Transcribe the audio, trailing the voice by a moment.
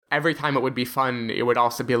every time it would be fun, it would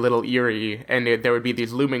also be a little eerie, and there would be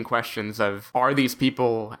these looming questions of, are these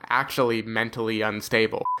people actually mentally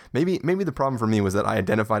unstable? Maybe the problem for me was that I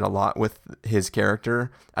identified a lot with his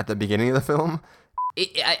character at the beginning of the film.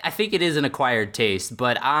 I think it is an acquired taste,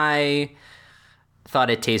 but I thought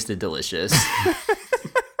it tasted delicious.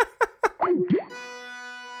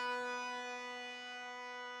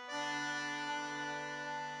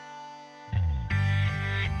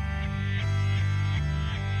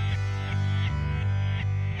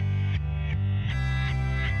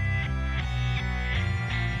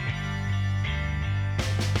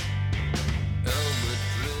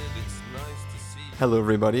 Hello,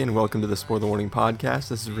 everybody, and welcome to the Spoiler Warning Podcast.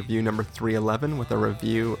 This is review number 311 with a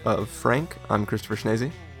review of Frank. I'm Christopher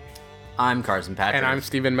Schnese. I'm Carson Patrick. And I'm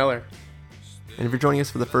Stephen Miller. And if you're joining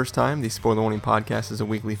us for the first time, the Spoiler Warning Podcast is a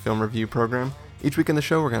weekly film review program. Each week in the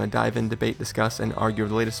show, we're going to dive in, debate, discuss, and argue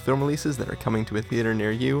the latest film releases that are coming to a theater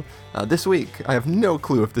near you. This week, I have no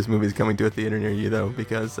clue if this movie is coming to a theater near you, though,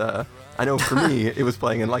 because I know for me, it was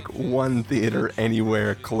playing in like one theater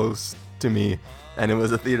anywhere close to me. And it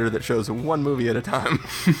was a theater that shows one movie at a time.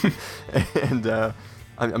 And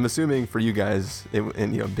I'm assuming for you guys,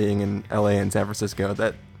 being in LA and San Francisco,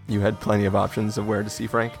 that you had plenty of options of where to see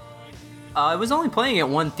Frank. I was only playing at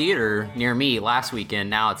one theater near me last weekend.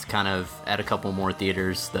 Now it's kind of at a couple more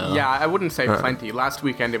theaters, though. Yeah, I wouldn't say plenty. Last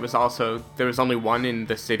weekend, there was only one in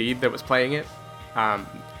the city that was playing it.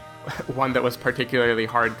 One that was particularly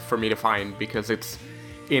hard for me to find because it's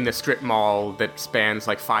in a strip mall that spans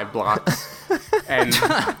like 5 blocks. And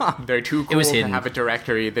they're too cool to have a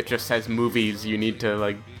directory that just says movies. You need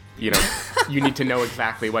to you need to know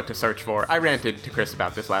exactly what to search for. I ranted to Chris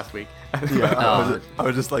about this last week. Yeah, I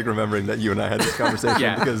was just like remembering that you and I had this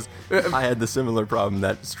conversation because I had the similar problem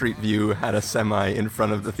that Street View had a semi in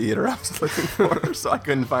front of the theater I was looking for, so I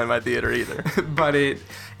couldn't find my theater either. But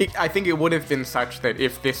I think it would have been such that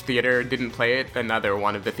if this theater didn't play it, another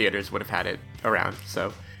one of the theaters would have had it around.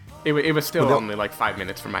 So it was still only like 5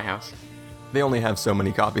 minutes from my house. They only have so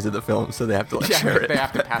many copies of the film, so they have to share it. They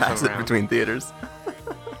have to pass it around between theaters.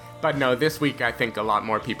 But no, this week I think a lot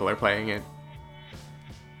more people are playing it.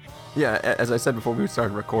 Yeah, as I said before we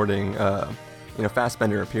started recording,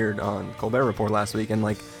 Fassbender appeared on Colbert Report last week, and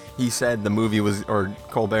he said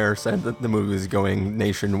Colbert said that the movie was going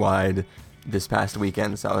nationwide this past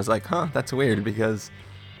weekend. So I was like, that's weird because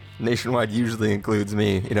nationwide usually includes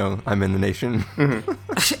me. I'm in the nation.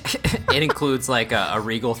 It includes like a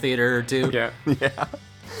Regal theater or two. Yeah,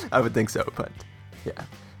 I would think so, but yeah.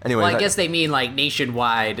 Anyway, well, I guess they mean like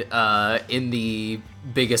nationwide in the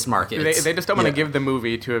biggest markets. They just don't want to give the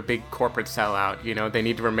movie to a big corporate sellout. They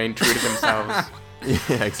need to remain true to themselves.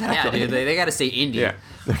 Yeah, exactly. Yeah, dude, they gotta stay indie. Yeah.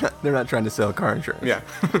 They're not trying to sell car insurance. Yeah.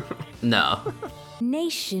 No.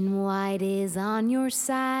 Nationwide is on your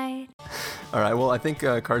side. All right, well, I think,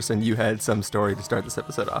 Carson, you had some story to start this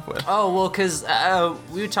episode off with. Oh, well, because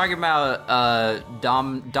we were talking about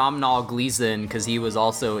Domhnall Gleeson, because he was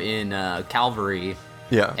also in Calvary.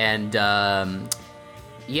 Yeah. And,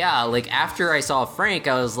 after I saw Frank,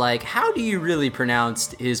 I was like, how do you really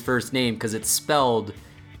pronounce his first name? Because it's spelled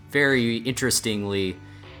very interestingly.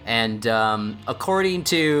 And according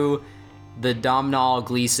to the Domhnall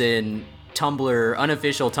Gleeson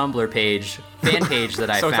unofficial Tumblr fan page that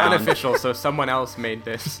I so found. So it's unofficial, so someone else made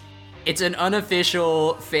this. It's an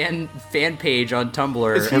unofficial fan page on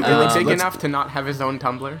Tumblr. Is he really big enough to not have his own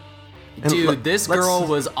Tumblr? Dude, this girl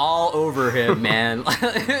was all over him, man.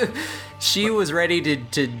 She was ready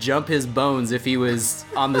to jump his bones if he was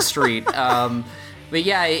on the street. But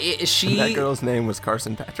yeah, that girl's name was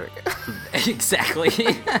Carson Patrick. Exactly.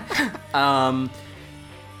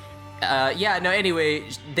 Anyway,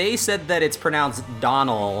 they said that it's pronounced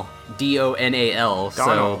Donnell, D-O-N-A-L,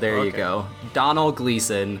 so there you go. Domhnall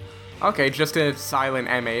Gleeson. Okay, just a silent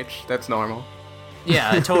M-H, that's normal.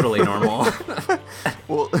 Yeah, totally normal.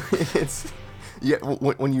 Well,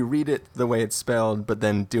 when you read it the way it's spelled, but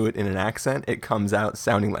then do it in an accent, it comes out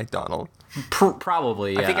sounding like Donald.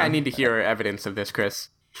 Probably, yeah. I think I need to hear evidence of this, Chris.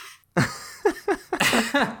 I'm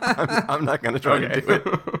not going to try to do it.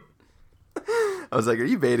 I was like, are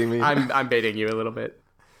you baiting me? I'm baiting you a little bit.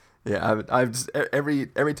 Yeah, I've just, every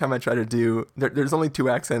time I try to do, there's only 2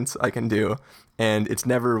 accents I can do, and it's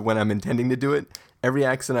never when I'm intending to do it. Every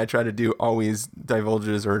accent I try to do always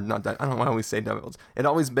divulges, or not, I don't know why I always say divulges. It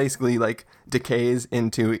always basically decays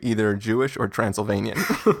into either Jewish or Transylvanian.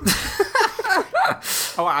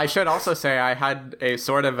 Oh, I should also say I had a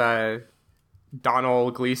sort of a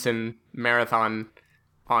Domhnall Gleeson marathon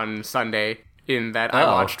on Sunday, in that I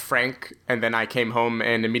watched Frank, and then I came home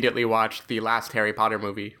and immediately watched the last Harry Potter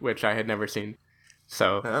movie, which I had never seen.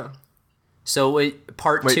 So So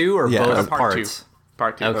part Wait, 2 or yeah, both part parts?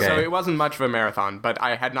 Part 2. Okay. So it wasn't much of a marathon, but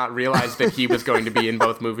I had not realized that he was going to be in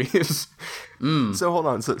both movies. So hold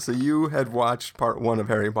on. So you had watched part 1 of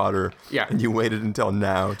Harry Potter, Yeah. and you waited until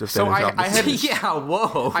now to finish So I off the had- Yeah,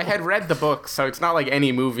 whoa. I had read the book, so it's not like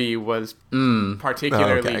any movie was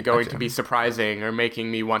particularly Okay, going gotcha. to be surprising or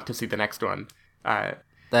making me want to see the next one. I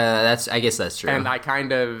guess that's true. And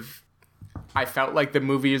I felt like the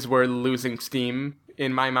movies were losing steam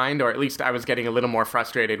in my mind, or at least I was getting a little more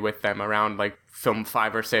frustrated with them around like film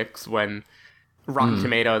 5 or 6 when Rotten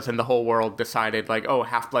Tomatoes and the whole world decided like, oh,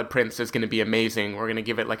 Half-Blood Prince is going to be amazing. We're going to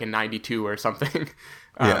give it like a 92 or something.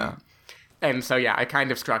 Yeah. And so, yeah, I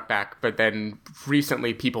kind of struck back. But then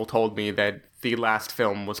recently people told me that the last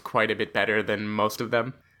film was quite a bit better than most of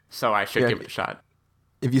them. So I should Yeah. give it a shot.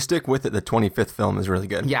 If you stick with it, the 25th film is really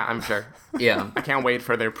good. Yeah, I'm sure. yeah. I can't wait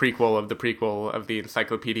for their prequel of the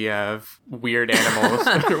Encyclopedia of Weird Animals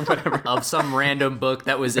or whatever. Of some random book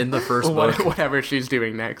that was in the first book. Whatever she's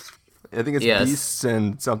doing next. I think it's Yes. Beasts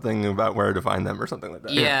and something about where to find them or something like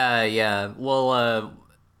that. Yeah. Well,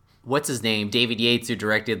 what's his name? David Yates, who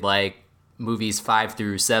directed like movies 5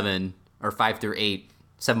 through 7 or 5 through 8,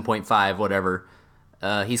 7.5, whatever.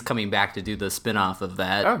 He's coming back to do the spin-off of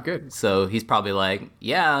that. Oh, good. So he's probably like,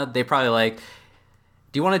 they probably like,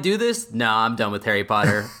 do you want to do this? No, I'm done with Harry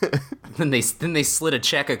Potter. then they slid a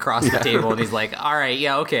check across the table, and he's like, all right,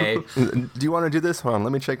 yeah, okay. Do you want to do this? Hold on,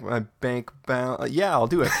 let me check my bank balance. Yeah, I'll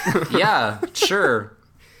do it. Yeah, sure.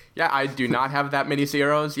 Yeah, I do not have that many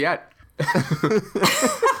zeros yet.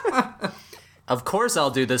 Of course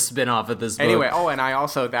I'll do the spin-off of this book. Anyway, and I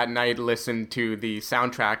also that night listened to the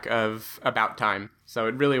soundtrack of About Time. So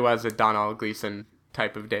it really was a Donald Gleason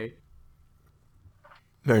type of day.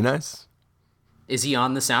 Very nice. Is he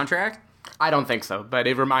on the soundtrack? I don't think so, but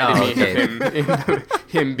it reminded me okay. of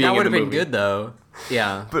him being That would in have the been movie. good, though.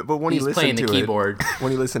 Yeah. But when he's he listened playing the to keyboard.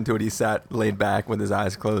 when he listened to it, he sat laid back with his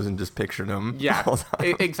eyes closed and just pictured him. Yeah, the whole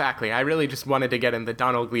time. exactly. I really just wanted to get in the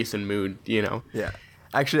Donald Gleason mood, you know. Yeah.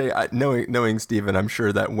 Actually, knowing Steven, I'm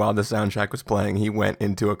sure that while the soundtrack was playing, he went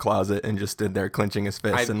into a closet and just stood there clenching his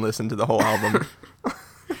fists and listened to the whole album.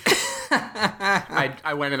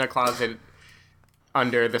 I went in a closet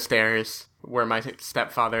under the stairs where my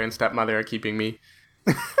stepfather and stepmother are keeping me.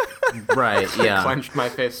 Right, yeah. Clenched my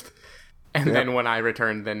fist. And then when I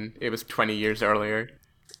returned, then it was 20 years earlier.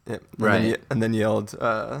 Yeah. Right. And then yelled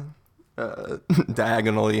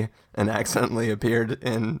diagonally and accidentally appeared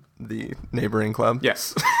in the neighboring club.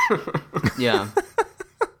 Yes. Yeah.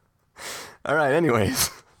 All right, anyways.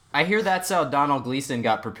 I hear that's how Donald Gleason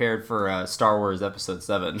got prepared for Star Wars Episode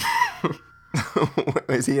 7.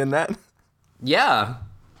 Is he in that? Yeah.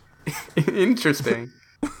 Interesting.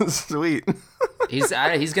 Sweet. He's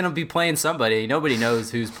going to be playing somebody. Nobody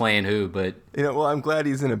knows who's playing who, but... You know, well, I'm glad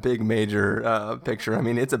he's in a big major picture. I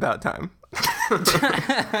mean, it's about time.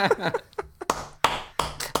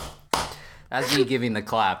 That's me giving the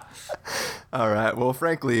clap. All right. Well,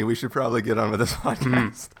 frankly, we should probably get on with this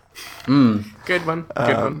podcast. Good one.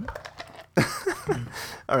 Good one.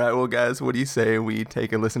 All right. Well, guys, what do you say we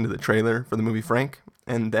take a listen to the trailer for the movie Frank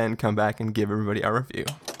and then come back and give everybody our review?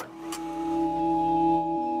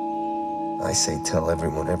 I say tell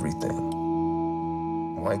everyone everything.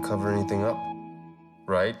 Why cover anything up?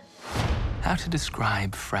 Right? How to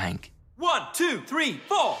describe Frank? 1, 2, 3,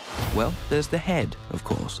 4. Well, there's the head, of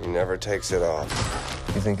course. He never takes it off.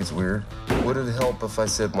 You think it's weird? Would it help if I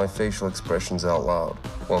said my facial expressions out loud?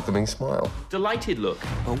 Welcoming smile. Delighted look.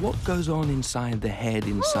 But what goes on inside the head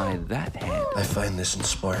inside that head I find this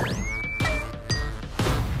inspiring.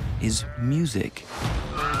 is music.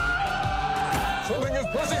 Holding his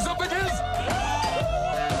pussies up against.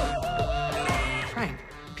 Frank,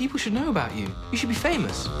 people should know about you. You should be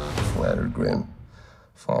famous. Flattered grin,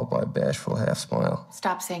 followed by a bashful half smile.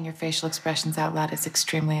 Stop saying your facial expressions out loud. It's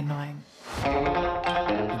extremely annoying.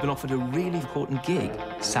 You've been offered a really important gig,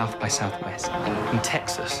 South by Southwest, in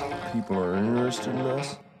Texas. People are interested in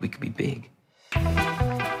us. We could be big.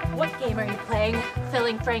 What game are you playing?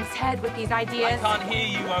 Filling Frank's head with these ideas? Can't hear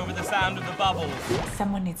you over the sound of the bubbles.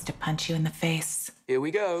 Someone needs to punch you in the face. Here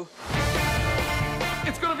we go.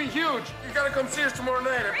 It's gonna be huge. You gotta come see us tomorrow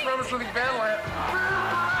night. I promise we'll be bad.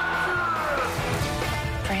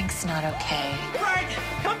 Frank's not okay. Frank,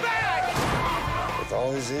 come back! With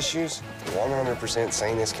all his issues, the 100%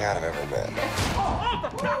 sanest cat I've ever met.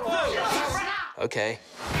 Okay.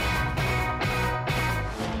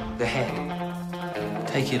 The head.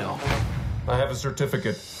 Take it off. I have a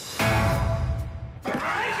certificate.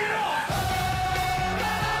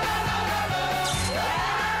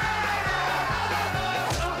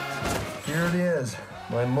 Here it is,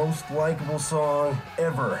 my most likable song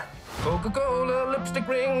ever. Coca-Cola, lipstick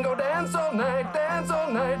ring, go dance all night, dance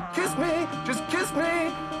all night. Kiss me, just kiss me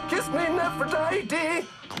Nefertiti.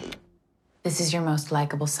 This is your most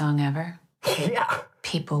likable song ever? Yeah.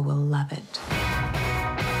 People will love it.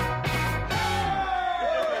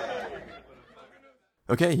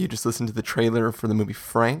 Okay, you just listened to the trailer for the movie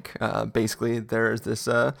Frank. Basically, there's this,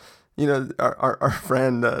 our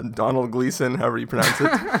friend Donald Gleason, however you pronounce it.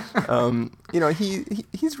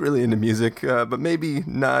 He's really into music, but maybe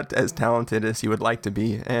not as talented as he would like to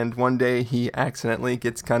be. And one day he accidentally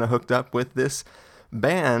gets kind of hooked up with this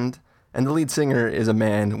band, and the lead singer is a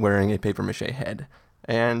man wearing a papier-mâché head.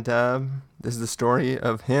 And this is the story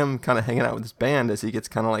of him kind of hanging out with this band as he gets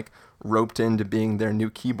kind of like roped into being their new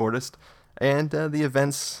keyboardist. And the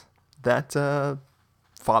events that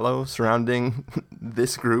follow surrounding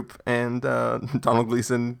this group and Donald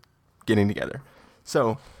Gleason getting together.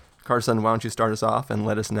 So, Carson, why don't you start us off and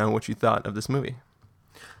let us know what you thought of this movie?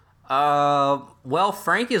 Well,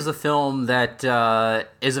 Frank is a film that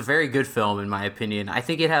is a very good film, in my opinion. I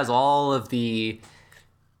think it has all of the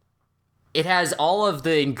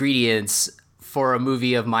ingredients for a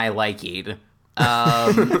movie of my liking.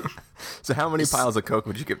 So how many piles of Coke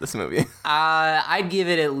would you give this movie? I'd give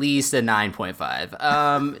it at least a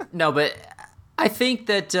 9.5. No, but I think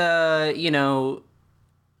that, I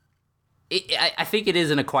think it is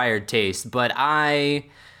an acquired taste, but I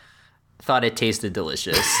thought it tasted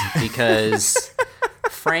delicious because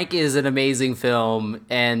Frank is an amazing film,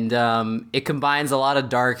 and it combines a lot of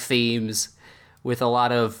dark themes with a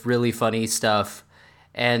lot of really funny stuff,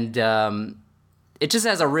 and it just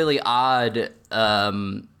has a really odd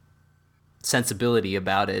sensibility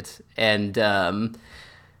about it. And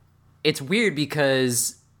it's weird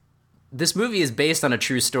because this movie is based on a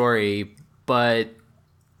true story, but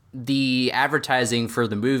the advertising for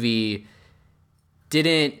the movie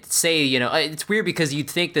didn't say, it's weird because you'd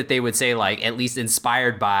think that they would say, like, at least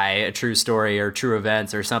inspired by a true story or true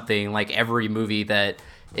events or something, like every movie that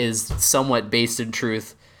is somewhat based in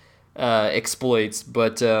truth exploits.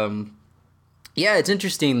 But yeah, it's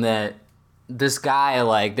interesting that this guy,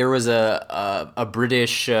 like, there was a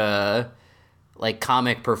British like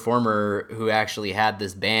comic performer who actually had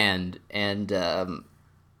this band, and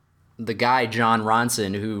the guy John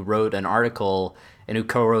Ronson, who wrote an article and who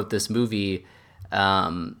co-wrote this movie,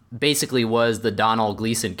 basically was the Donald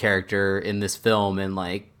Gleason character in this film, and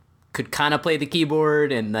like could kind of play the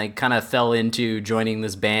keyboard, and like kind of fell into joining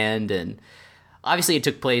this band. And obviously it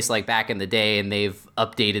took place like back in the day, and they've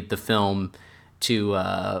updated the film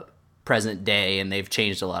to present day, and they've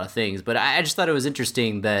changed a lot of things. But I just thought it was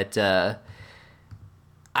interesting that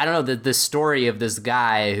I don't know, the story of this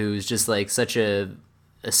guy who's just like such a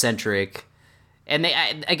eccentric, and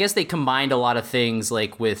I guess they combined a lot of things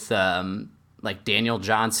like with like Daniel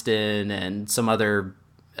Johnston and some other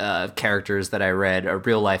characters that I read are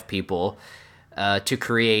real life people to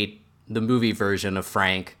create the movie version of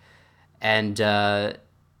Frank. And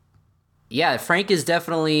yeah, Frank is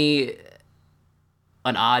definitely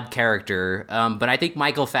an odd character, but I think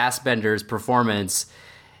Michael Fassbender's performance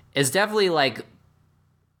is definitely like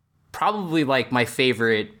probably like my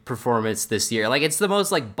favorite performance this year. Like, it's the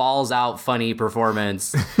most like balls out funny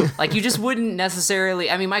performance. Like, you just wouldn't necessarily,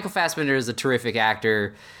 I mean, Michael Fassbender is a terrific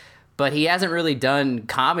actor, but he hasn't really done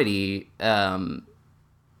comedy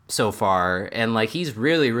so far, and like he's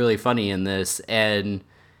really, really funny in this. And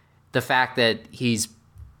the fact that he's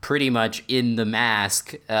pretty much in the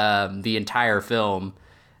mask the entire film,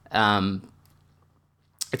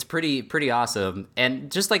 it's pretty awesome.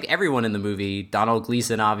 And just like everyone in the movie, Donald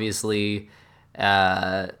Gleason obviously,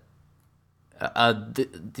 the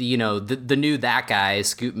new that guy,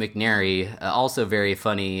 Scoot McNairy, also very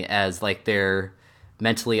funny as like their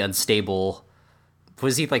mentally unstable.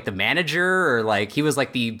 Was he like the manager, or like he was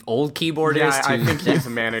like the old keyboardist? Yeah, I think he's a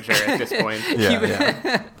manager at this point.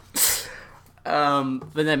 Yeah.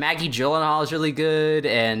 But then Maggie Gyllenhaal is really good,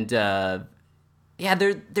 and yeah,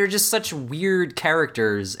 they're just such weird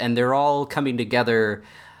characters, and they're all coming together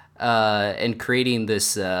and creating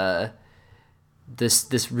this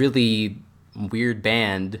this really weird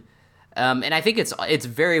band. And I think it's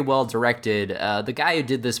very well directed. The guy who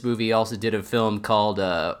did this movie also did a film called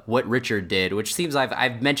What Richard Did, which seems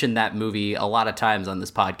I've mentioned that movie a lot of times on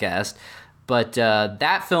this podcast. But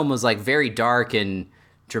that film was like very dark and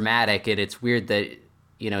dramatic, and it's weird that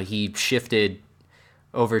he shifted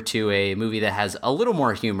over to a movie that has a little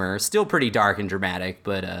more humor, still pretty dark and dramatic,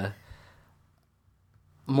 but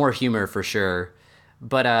more humor for sure.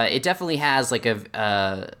 But it definitely has like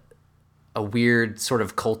a weird sort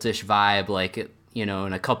of cultish vibe. Like, in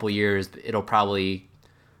a couple years it'll probably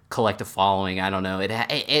collect a following. I don't know.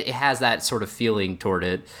 It has that sort of feeling toward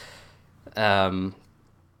it. But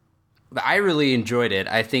I really enjoyed it.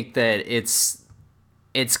 I think that it's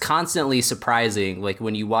constantly surprising. Like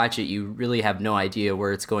when you watch it, you really have no idea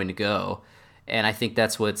where it's going to go, and I think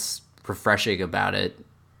that's what's refreshing about it.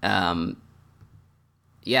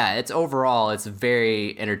 Yeah, it's a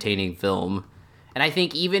very entertaining film, and I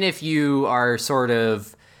think even if you are sort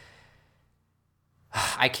of,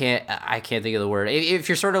 I can't think of the word. If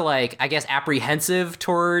you're sort of like, I guess, apprehensive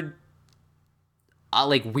toward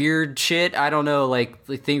like weird shit, I don't know, like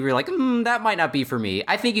think you're like, that might not be for me.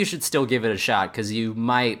 I think you should still give it a shot because you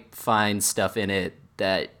might find stuff in it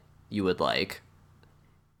that you would like.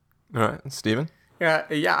 All right, Steven? Yeah,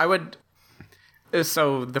 I would.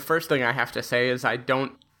 So the first thing I have to say is I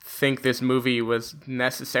don't think this movie was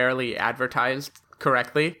necessarily advertised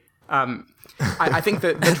correctly. I think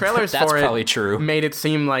that the trailers That's for it probably true. Made it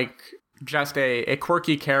seem like just a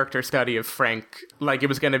quirky character study of Frank. Like it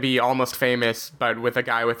was going to be Almost Famous, but with a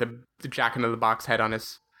guy with a Jack-in-the-Box head on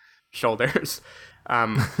his shoulders.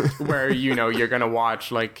 Where, you're going to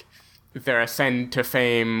watch like their ascend to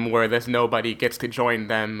fame, where this nobody gets to join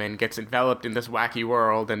them and gets enveloped in this wacky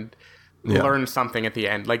world and learn something at the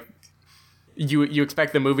end. Like you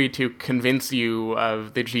expect the movie to convince you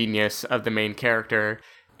of the genius of the main character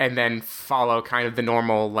and then follow kind of the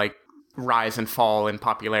normal like rise and fall in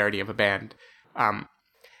popularity of a band. And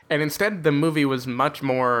instead the movie was much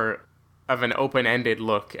more of an open-ended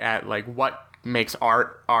look at like what makes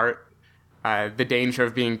art, the danger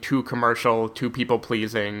of being too commercial, too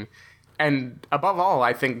people-pleasing. And above all,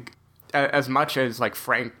 I think as much as like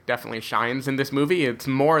Frank definitely shines in this movie, it's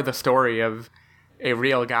more the story of a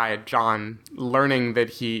real guy, John, learning that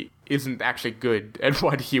he isn't actually good at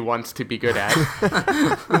what he wants to be good at,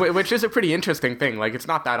 which is a pretty interesting thing. Like, it's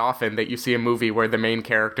not that often that you see a movie where the main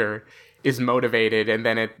character is motivated and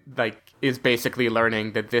then it like is basically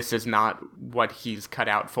learning that this is not what he's cut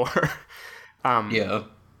out for. Yeah.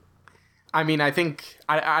 I mean, I think,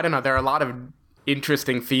 I don't know, there are a lot of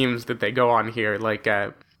interesting themes that they go on here, like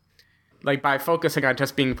by focusing on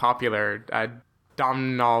just being popular,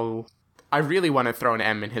 Domhnall, I really want to throw an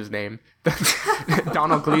M in his name.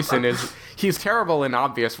 Donald Gleason he's terrible in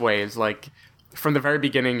obvious ways. Like, from the very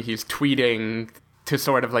beginning, he's tweeting to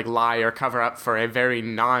sort of like lie or cover up for a very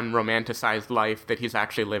non-romanticized life that he's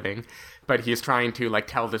actually living. But he's trying to like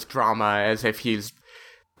tell this drama as if he's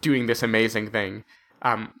doing this amazing thing.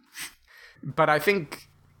 But I think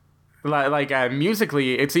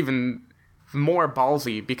musically, it's even more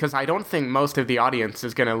ballsy because I don't think most of the audience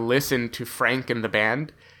is going to listen to Frank and the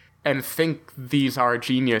band and think these are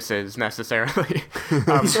geniuses necessarily.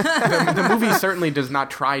 The movie certainly does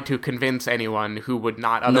not try to convince anyone who would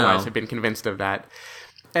not otherwise have been convinced of that.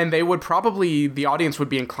 And the audience would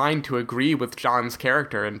be inclined to agree with John's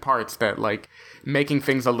character in parts that, like, making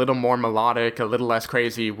things a little more melodic, a little less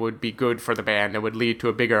crazy would be good for the band and would lead to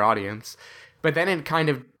a bigger audience. But then it kind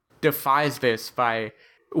of defies this by,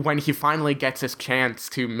 when he finally gets his chance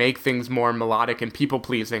to make things more melodic and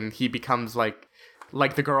people-pleasing, he becomes like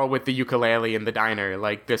the girl with the ukulele in the diner,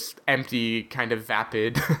 like this empty, kind of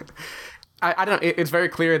vapid. I don't know, it's very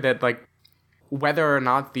clear that, like, whether or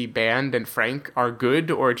not the band and Frank are good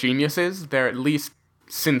or geniuses, they're at least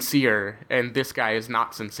sincere, and this guy is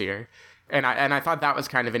not sincere. And I thought that was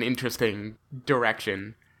kind of an interesting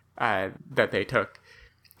direction that they took.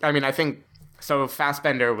 I mean, I think, so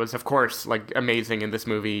Fassbender was, of course, like, amazing in this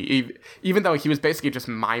movie, even though he was basically just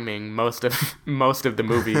miming most of the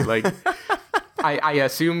movie. Like, I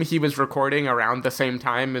assume he was recording around the same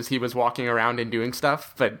time as he was walking around and doing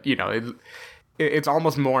stuff, but, it's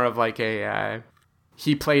almost more of like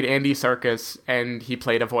he played Andy Serkis and he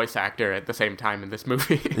played a voice actor at the same time in this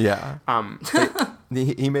movie. Yeah.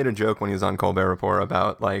 He made a joke when he was on Colbert Report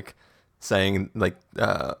about, like, saying, like,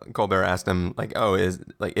 Colbert asked him, like, oh, is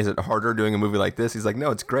it harder doing a movie like this? He's like, no,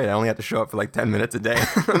 it's great. I only have to show up for like 10 minutes a day.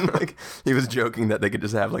 Like, he was joking that they could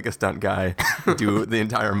just have like a stunt guy do the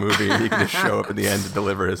entire movie. He could just show up at the end to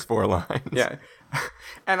deliver his 4 lines. Yeah.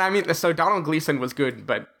 And I mean, so Donald Gleason was good,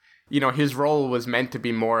 but, his role was meant to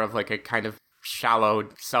be more of like a kind of shallow,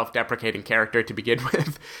 self-deprecating character to begin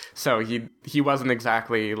with. So he wasn't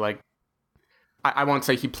exactly like, I won't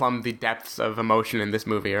say he plumbed the depths of emotion in this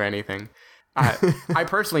movie or anything. I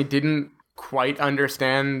personally didn't quite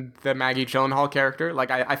understand the Maggie Gyllenhaal character. Like,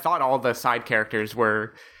 I thought all the side characters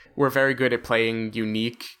were very good at playing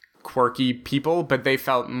unique, quirky people, but they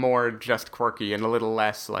felt more just quirky and a little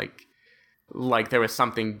less like there was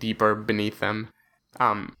something deeper beneath them.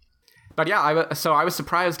 But yeah, I was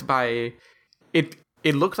surprised by it.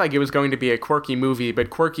 It looked like it was going to be a quirky movie, but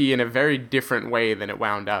quirky in a very different way than it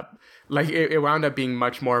wound up. Like, it wound up being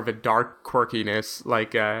much more of a dark quirkiness.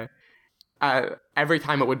 Like, every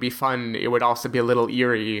time it would be fun, it would also be a little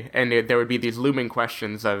eerie, and there would be these looming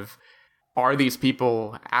questions of, are these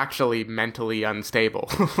people actually mentally unstable?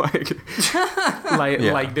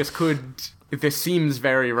 Like this seems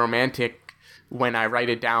very romantic when I write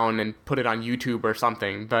it down and put it on YouTube or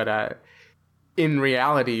something, but in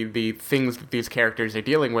reality, the things that these characters are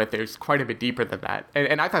dealing with is quite a bit deeper than that.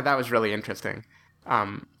 And I thought that was really interesting.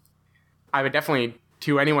 I would definitely,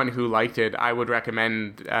 to anyone who liked it, I would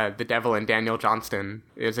recommend The Devil and Daniel Johnston.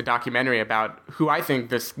 Is a documentary about who I think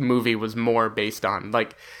this movie was more based on.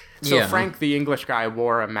 Frank, the English guy,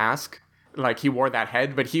 wore a mask. Like, he wore that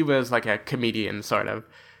head, but he was like a comedian, sort of.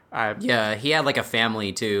 He had like a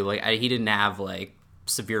family too. Like, he didn't have like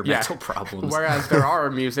severe mental problems. Whereas there are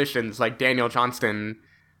musicians like Daniel Johnston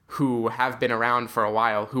who have been around for a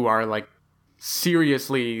while who are like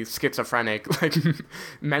seriously schizophrenic, like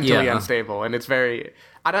mentally unstable, and it's very.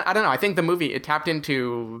 I don't know. I think the movie, it tapped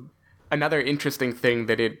into another interesting thing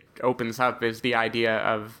that it opens up is the idea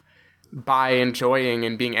of, by enjoying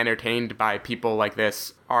and being entertained by people like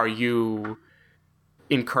this, are you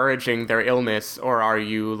encouraging their illness, or are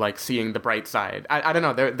you like seeing the bright side? I don't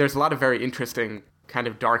know. There's a lot of very interesting kind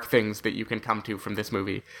of dark things that you can come to from this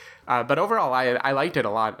movie. But overall, I liked it a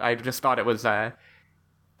lot. I just thought it was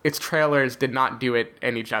its trailers did not do it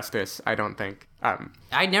any justice, I don't think.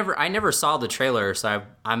 I never saw the trailer, so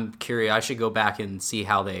I'm curious. I should go back and see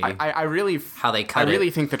how they cut it. I really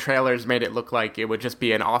think the trailers made it look like it would just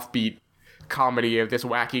be an offbeat comedy of this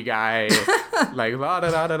wacky guy, like la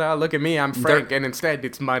da da da da. Look at me, I'm Frank, and instead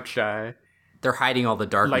it's much. They're hiding all the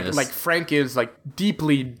darkness. Like Frank is like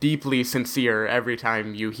deeply, deeply sincere every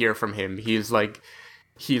time you hear from him. He's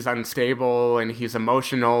unstable and he's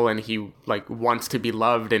emotional and he like wants to be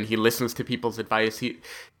loved and he listens to people's advice.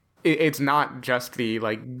 It's not just the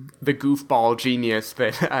goofball genius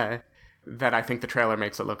that that I think the trailer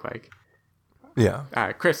makes it look like.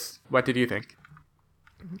 Yeah. Chris, what did you think?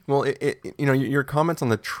 Well, your comments on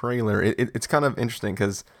the trailer, it's kind of interesting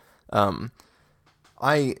because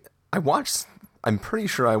I watched. I'm pretty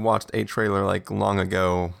sure I watched a trailer like long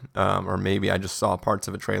ago, or maybe I just saw parts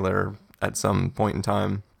of a trailer at some point in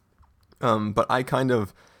time. But I kind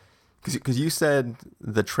of, because you said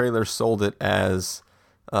the trailer sold it as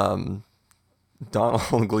Donald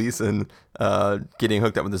Gleason getting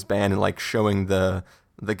hooked up with this band and like showing the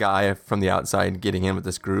guy from the outside getting in with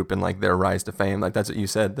this group and like their rise to fame. Like, that's what you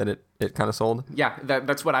said that it kind of sold? Yeah,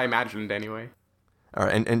 that's what I imagined anyway. All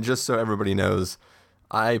right, and just so everybody knows,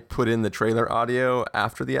 I put in the trailer audio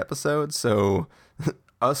after the episode, so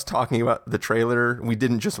us talking about the trailer, we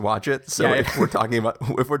didn't just watch it. So yeah. if we're talking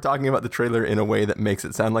about the trailer in a way that makes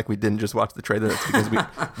it sound like we didn't just watch the trailer, that's because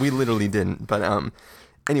we literally didn't. But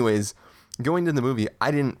anyways, going to the movie,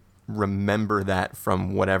 I didn't remember that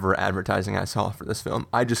from whatever advertising I saw for this film.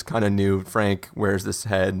 I just kind of knew Frank wears this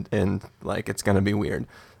head and like it's gonna be weird.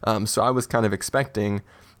 So I was kind of expecting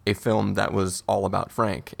a film that was all about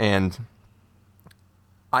Frank, and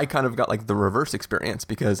I kind of got like the reverse experience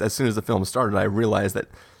because as soon as the film started, I realized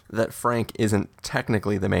that Frank isn't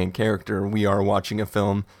technically the main character. We are watching a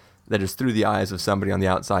film that is through the eyes of somebody on the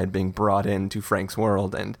outside being brought into Frank's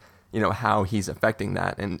world and, how he's affecting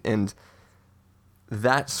that. And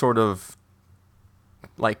that sort of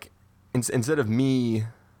like, instead of me,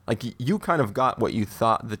 like you kind of got what you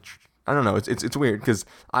thought I don't know. It's weird because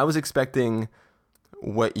I was expecting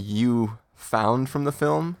what you found from the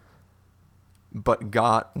film, but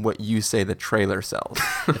got what you say the trailer sells,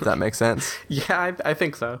 if that makes sense. Yeah, I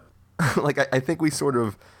think so. Like, I think we sort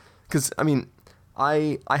of, because, I mean,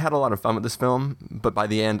 I had a lot of fun with this film, but by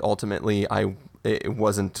the end, ultimately, it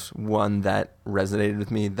wasn't one that resonated with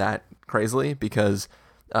me that crazily, because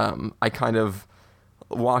I kind of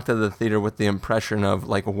walked out of the theater with the impression of,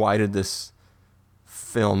 like, why did this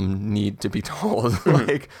film need to be told?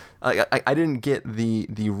 Like, I didn't get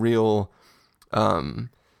the real...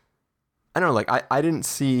 I don't know, like, I didn't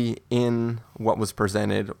see in what was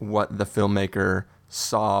presented what the filmmaker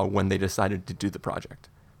saw when they decided to do the project.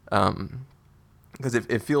 Because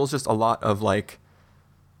it feels just a lot of, like,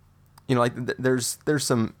 like, there's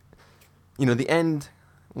some, the end,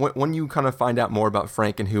 when you kind of find out more about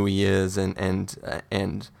Frank and who he is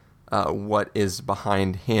and what is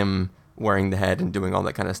behind him wearing the head and doing all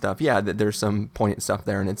that kind of stuff, yeah, there's some poignant stuff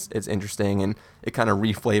there, and it's interesting, and it kind of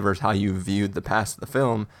reflavors how you viewed the past of the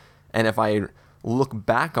film. And if I look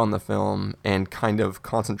back on the film and kind of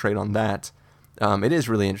concentrate on that, it is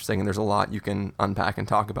really interesting, and there's a lot you can unpack and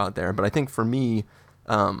talk about there. But I think for me,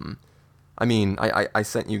 I mean, I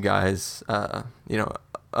sent you guys,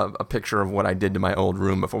 a picture of what I did to my old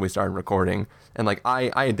room before we started recording, and like I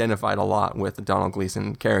identified a lot with the Donald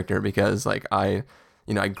Gleason character because like I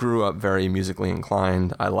I grew up very musically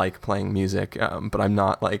inclined. I like playing music, but I'm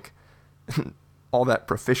not like all that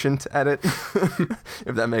proficient at it,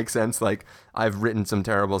 if that makes sense. Like, I've written some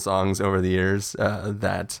terrible songs over the years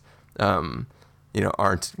that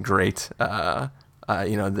aren't great. There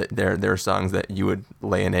are songs that you would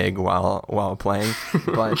lay an egg while playing,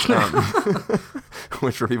 but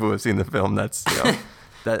which for people who have seen the film, that's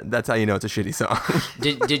that's how you know it's a shitty song.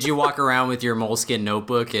 Did you walk around with your Moleskine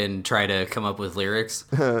notebook and try to come up with lyrics?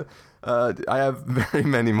 I have very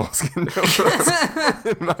many Moleskine notebooks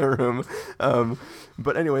in my room.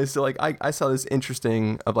 But anyway, so like I saw this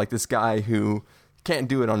interesting of like this guy who can't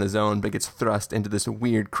do it on his own, but gets thrust into this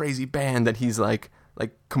weird, crazy band that he's like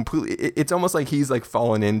completely. It's almost like he's like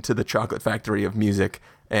fallen into the chocolate factory of music,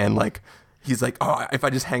 and like he's like, oh, if I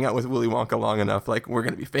just hang out with Willy Wonka long enough, like we're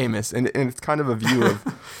gonna be famous. And it's kind of a view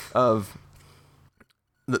of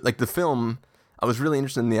like the film. I was really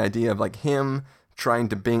interested in the idea of like him trying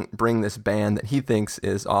to bring this band that he thinks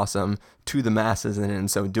is awesome to the masses, and in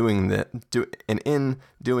so doing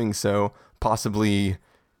so, possibly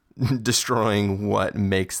destroying what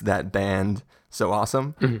makes that band so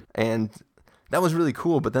awesome. Mm-hmm. And that was really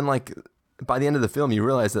cool. But then, like, by the end of the film, you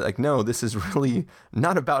realize that, like, no, this is really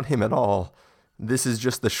not about him at all. This is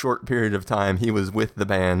just the short period of time he was with the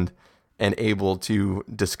band and able to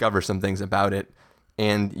discover some things about it.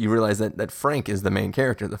 And you realize that Frank is the main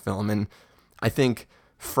character of the film. And I think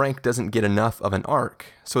Frank doesn't get enough of an arc.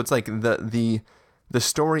 So it's like the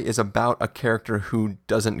story is about a character who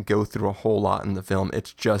doesn't go through a whole lot in the film.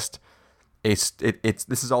 It's just this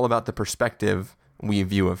is all about the perspective we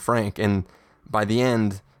view of Frank. And by the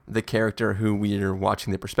end, the character who we're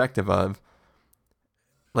watching the perspective of,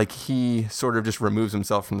 like, he sort of just removes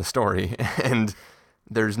himself from the story, and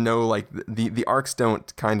there's no, like, the arcs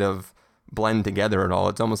don't kind of blend together at all.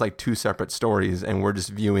 It's almost like two separate stories, and we're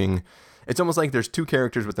just viewing. It's almost like there's two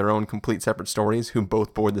characters with their own complete separate stories who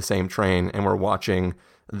both board the same train, and we're watching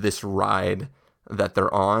this ride that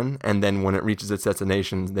they're on, and then when it reaches its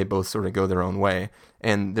destination, they both sort of go their own way.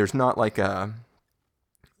 And there's not like I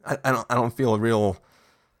don't feel a real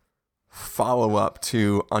follow-up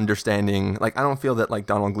to understanding. Like, I don't feel that, like,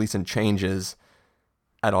 Donald Gleason changes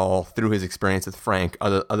at all through his experience with Frank,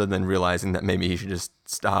 other than realizing that maybe he should just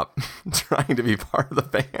stop trying to be part of the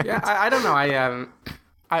band. Yeah, I don't know.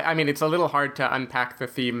 I mean, it's a little hard to unpack the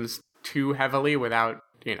themes too heavily without,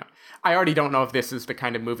 I already don't know if this is the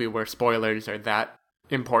kind of movie where spoilers are that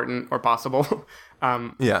important or possible.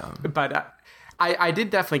 Yeah. But I did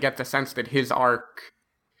definitely get the sense that his arc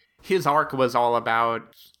was all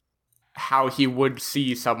about how he would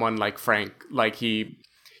see someone like Frank. Like, he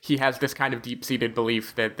has this kind of deep-seated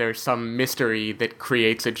belief that there's some mystery that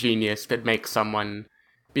creates a genius that makes someone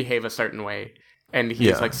behave a certain way. And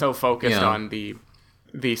he's like so focused on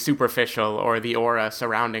the superficial or the aura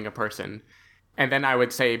surrounding a person. And then I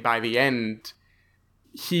would say by the end,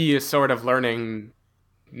 he is sort of learning,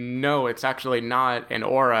 no, it's actually not an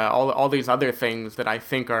aura. All these other things that I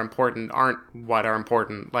think are important aren't what are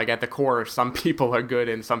important. Like, at the core, some people are good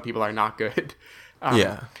and some people are not good.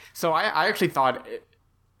 So I actually thought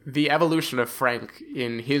the evolution of Frank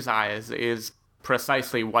in his eyes is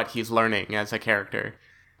precisely what he's learning as a character.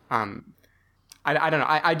 I don't know.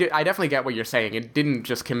 I definitely get what you're saying. It didn't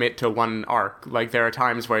just commit to one arc. Like, there are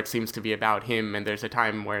times where it seems to be about him, and there's a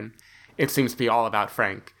time when it seems to be all about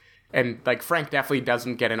Frank. And, like, Frank definitely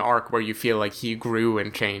doesn't get an arc where you feel like he grew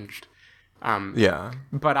and changed.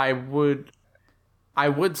 But I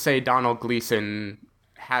would say Donald Gleason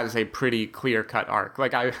has a pretty clear-cut arc.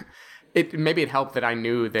 Like, maybe it helped that I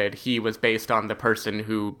knew that he was based on the person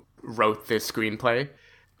who wrote this screenplay.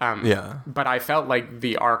 But I felt like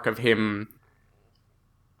the arc of him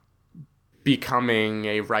becoming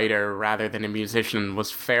a writer rather than a musician was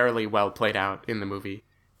fairly well played out in the movie.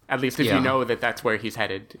 At least if you know that that's where he's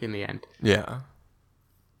headed in the end. Yeah.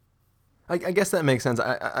 I guess that makes sense.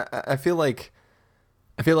 I feel like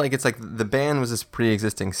it's like the band was this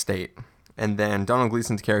pre-existing state, and then Donald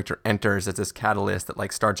Gleason's character enters as this catalyst that,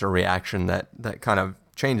 like, starts a reaction that kind of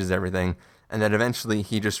changes everything, and then eventually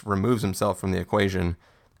he just removes himself from the equation,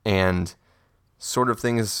 and sort of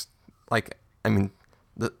things, like, I mean,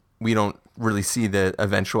 we don't really see the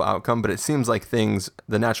eventual outcome, but it seems like the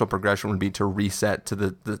natural progression would be to reset to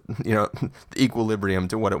the the equilibrium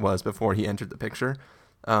to what it was before he entered the picture.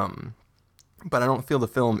 But I don't feel the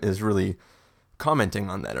film is really commenting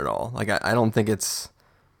on that at all. Like, I don't think it's,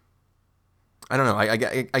 I don't know.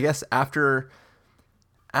 I guess after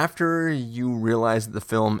you realize that the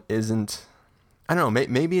film isn't, I don't know,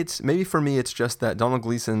 maybe for me it's just that Donald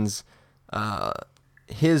Gleason's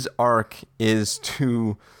his arc is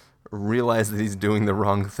to realize that he's doing the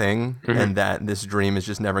wrong thing and that this dream is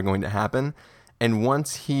just never going to happen. And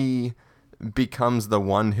once he becomes the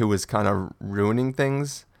one who is kind of ruining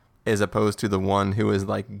things as opposed to the one who is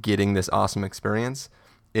like getting this awesome experience,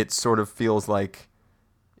 it sort of feels like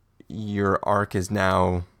your arc is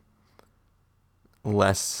now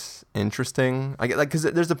less interesting. I get like, because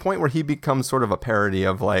there's a point where he becomes sort of a parody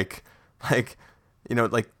of like you know,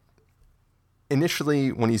 like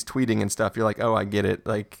initially when he's tweeting and stuff, you're like, oh, I get it.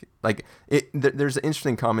 There's an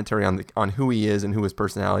interesting commentary on who he is and who his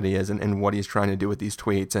personality is and what he's trying to do with these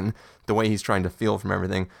tweets and the way he's trying to feel from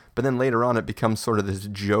everything. But then later on, it becomes sort of this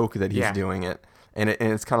joke that he's doing it, and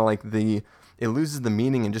it's kind of like it loses the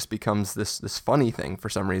meaning and just becomes this funny thing for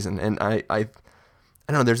some reason. And I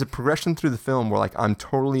don't know, there's a progression through the film where like I'm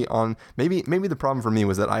totally on, maybe the problem for me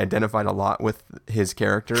was that I identified a lot with his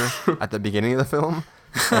character at the beginning of the film.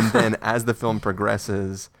 And then as the film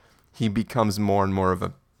progresses, he becomes more and more of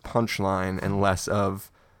a punchline and less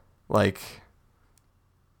of like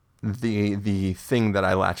the thing that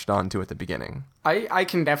I latched onto at the beginning. I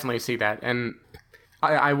can definitely see that. And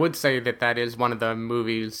I would say that is one of the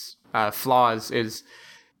movie's flaws is,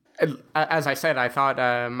 as I said, I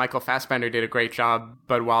thought Michael Fassbender did a great job,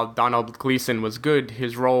 but while Donald Gleason was good,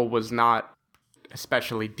 his role was not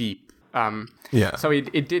especially deep. So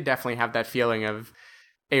it did definitely have that feeling of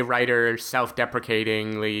a writer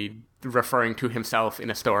self-deprecatingly referring to himself in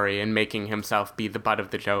a story and making himself be the butt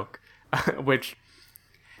of the joke, which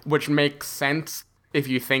makes sense if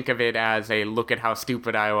you think of it as a look at how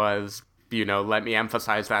stupid I was, you know, let me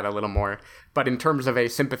emphasize that a little more. But in terms of a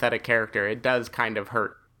sympathetic character, it does kind of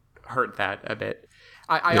hurt that a bit.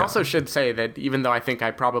 I also should say that even though I think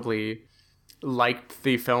I probably liked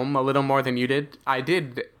the film a little more than you did,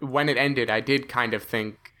 when it ended, I did kind of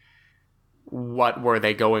think, what were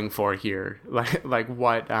they going for here? Like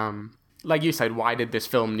what, like you said, why did this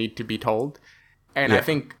film need to be told? And I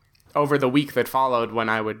think over the week that followed, when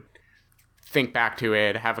I would think back to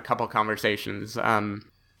it, have a couple conversations,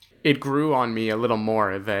 it grew on me a little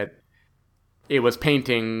more that it was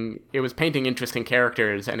painting interesting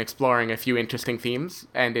characters and exploring a few interesting themes,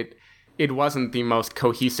 and it wasn't the most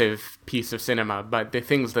cohesive piece of cinema, but the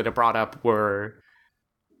things that it brought up were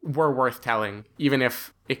worth telling, even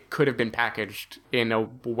if it could have been packaged in a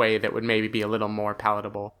way that would maybe be a little more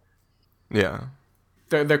palatable. Yeah.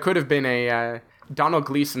 There could have been Donald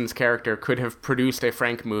Gleason's character could have produced a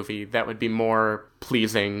Frank movie that would be more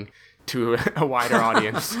pleasing to a wider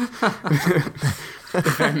audience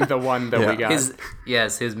than the one that we got.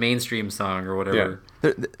 His mainstream song or whatever.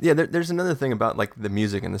 There's another thing about like the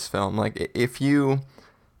music in this film. Like if you,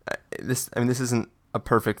 this isn't a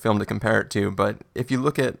perfect film to compare it to, but if you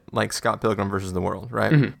look at like Scott Pilgrim versus the World,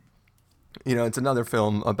 right? Mm-hmm. You know, it's another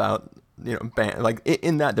film about, you know, band, like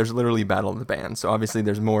in that there's literally battle of the bands. So obviously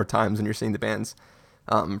there's more times when you're seeing the bands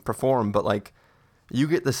perform, but like you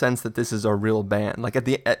get the sense that this is a real band. Like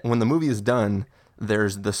when the movie is done,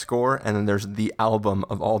 there's the score and then there's the album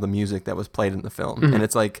of all the music that was played in the film. Mm-hmm. And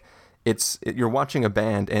it's like, you're watching a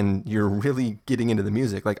band and you're really getting into the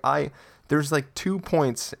music. Like there's like 2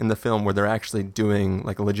 points in the film where they're actually doing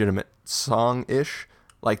like a legitimate song-ish.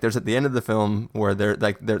 Like there's at the end of the film where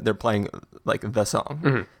they're playing like the song.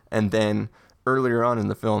 Mm-hmm. And then earlier on in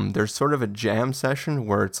the film, there's sort of a jam session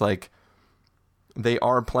where it's like they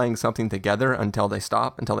are playing something together until they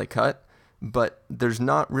stop, until they cut. But there's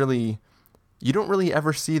not really, you don't really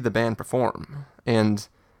ever see the band perform. And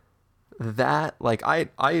that, like,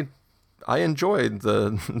 I enjoyed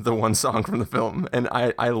the one song from the film, and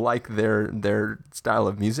I like their style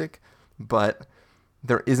of music, but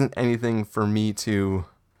there isn't anything for me to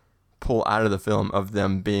pull out of the film of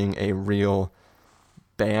them being a real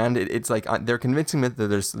band. It's like they're convincing me that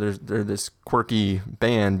they're this quirky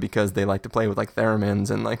band because they like to play with like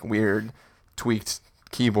theremins and like weird tweaked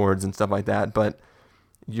keyboards and stuff like that, but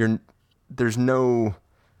there's no,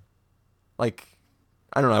 like,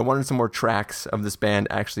 I don't know, I wanted some more tracks of this band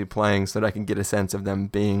actually playing so that I can get a sense of them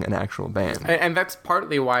being an actual band. And that's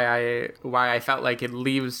partly why I felt like it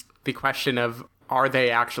leaves the question of, are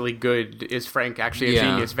they actually good? Is Frank actually a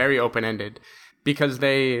genius? Very open-ended. Because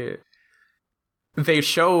they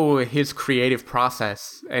show his creative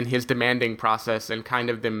process and his demanding process and kind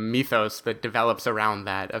of the mythos that develops around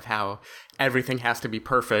that, of how everything has to be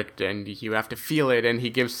perfect and you have to feel it, and he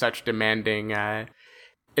gives such demanding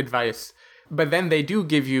advice. But then they do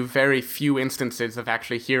give you very few instances of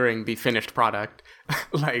actually hearing the finished product.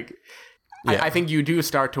 Like, I think you do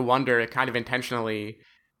start to wonder, kind of intentionally,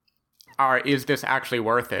 is this actually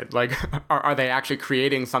worth it? Like, are they actually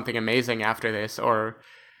creating something amazing after this? Or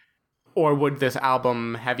or would this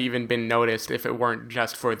album have even been noticed if it weren't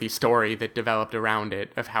just for the story that developed around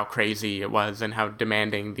it of how crazy it was and how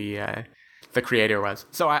demanding the creator was?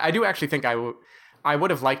 So I do actually think I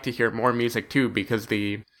would have liked to hear more music too, because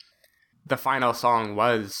the final song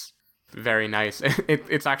was very nice.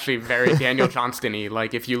 It's actually very Daniel Johnston-y.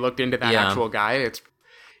 Like, if you looked into that actual guy,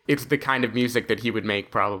 it's the kind of music that he would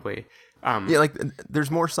make, probably. Like,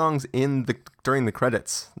 there's more songs during the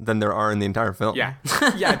credits than there are in the entire film. Yeah,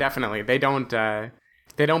 definitely. They don't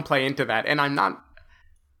play into that, and I'm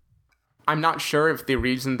not sure if the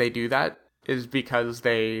reason they do that is because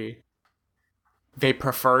they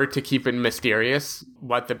prefer to keep it mysterious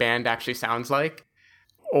what the band actually sounds like,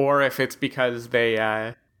 or if it's because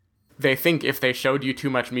they think if they showed you too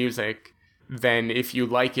much music, then if you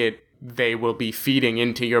like it, they will be feeding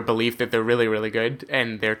into your belief that they're really, really good,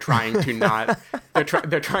 and they're trying to not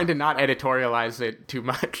they're trying to not editorialize it too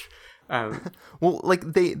much. Well, like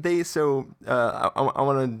I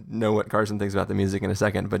want to know what Carson thinks about the music in a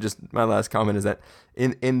second, but just my last comment is that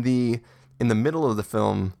in the middle of the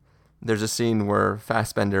film, there's a scene where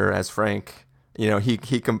Fassbender as Frank, he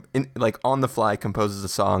like on the fly composes a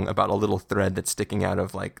song about a little thread that's sticking out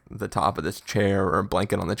of like the top of this chair or a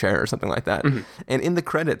blanket on the chair or something like that. Mm-hmm. And in the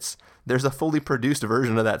credits, there's a fully produced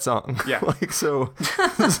version of that song. Yeah. So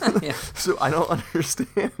I don't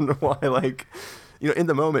understand why, like, in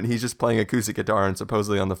the moment he's just playing acoustic guitar and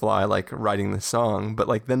supposedly on the fly, like, writing this song. But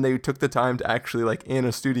like then they took the time to actually, like, in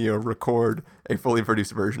a studio record a fully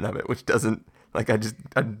produced version of it, which doesn't, like, I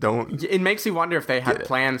don't. It makes you wonder if they had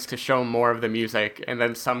plans to show more of the music, and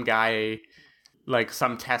then some guy, like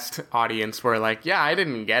some test audience, were like, "Yeah, I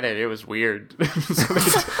didn't get it. It was weird,"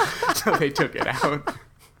 so they took it out.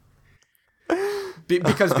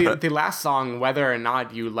 Because the last song, whether or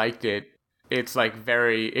not you liked it, it's like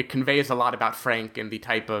it conveys a lot about Frank and the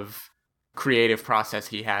type of creative process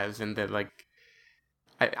he has, and that, like,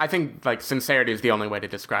 I think, like, sincerity is the only way to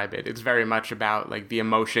describe it. It's very much about, like, the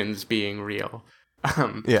emotions being real.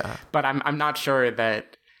 But I'm not sure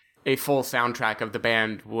that a full soundtrack of the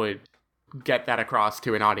band would get that across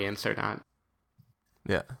to an audience or not.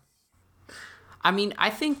 Yeah. I mean,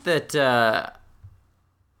 I think that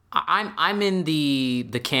I'm in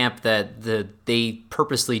the camp that they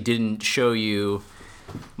purposely didn't show you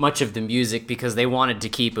much of the music because they wanted to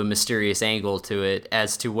keep a mysterious angle to it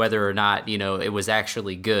as to whether or not, it was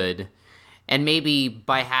actually good. And maybe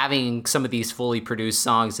by having some of these fully produced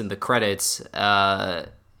songs in the credits,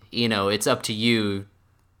 it's up to you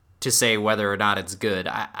to say whether or not it's good.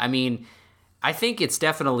 I mean, I think it's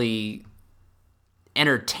definitely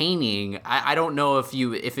entertaining. I don't know if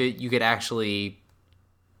you could actually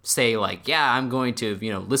say, like, yeah, I'm going to,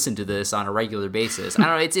 listen to this on a regular basis. I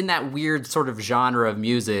don't know. It's in that weird sort of genre of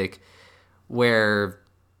music where,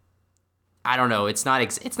 I don't know, it's not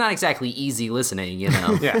exactly easy listening,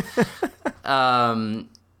 Yeah.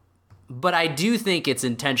 But I do think it's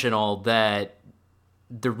intentional that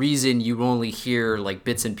the reason you only hear, like,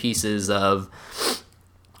 bits and pieces of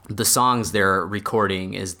the songs they're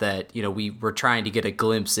recording is that, we're trying to get a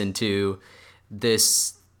glimpse into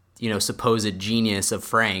this, supposed genius of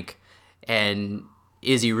Frank, and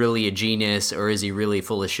is he really a genius or is he really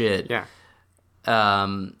full of shit? Yeah.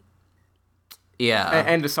 Yeah.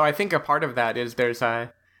 And so I think a part of that is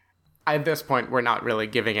at this point, we're not really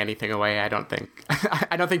giving anything away, I don't think.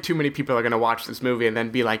 I don't think too many people are going to watch this movie and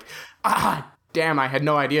then be like, damn, I had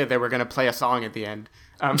no idea they were going to play a song at the end.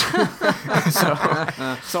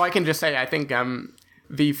 So I can just say, I think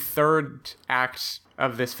the third act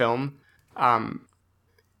of this film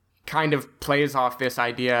kind of plays off this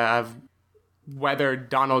idea of whether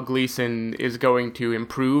Donald Gleason is going to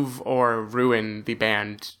improve or ruin the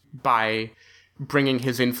band by bringing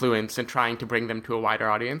his influence and trying to bring them to a wider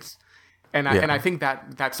audience. And I think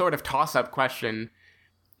that sort of toss-up question,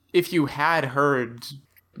 if you had heard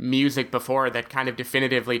music before that kind of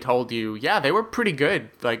definitively told you, yeah, they were pretty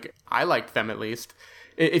good, like, I liked them at least.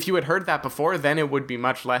 If you had heard that before, then it would be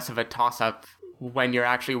much less of a toss-up when you're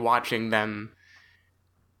actually watching them,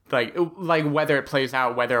 like whether it plays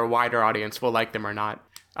out, whether a wider audience will like them or not.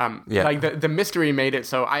 Like, the mystery made it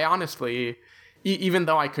so I honestly, even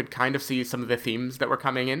though I could kind of see some of the themes that were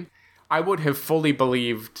coming in, I would have fully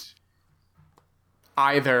believed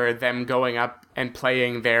either them going up and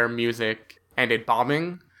playing their music and it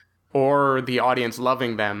bombing, or the audience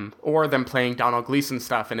loving them, or them playing Donald Gleason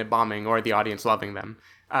stuff and it bombing, or the audience loving them.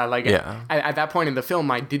 At that point in the film,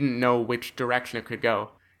 I didn't know which direction it could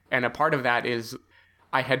go. And a part of that is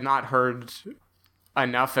I had not heard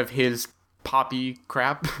enough of his poppy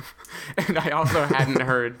crap, and I also hadn't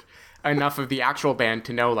heard enough of the actual band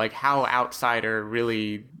to know, like, how outsider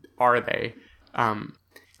really are they.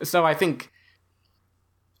 So I think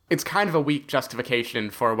it's kind of a weak justification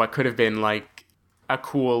for what could have been like a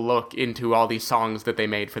cool look into all these songs that they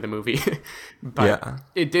made for the movie. But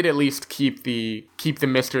it did at least keep the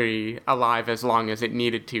mystery alive as long as it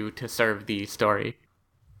needed to serve the story.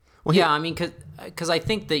 Well, yeah, I mean, because I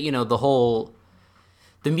think that, you know,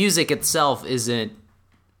 the music itself isn't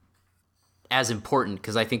as important,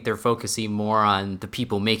 because I think they're focusing more on the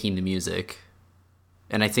people making the music.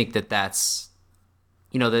 And I think that that's,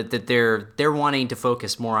 you know, that they're wanting to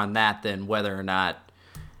focus more on that than whether or not,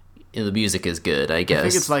 you know, the music is good, I guess. I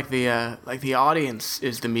think it's like the audience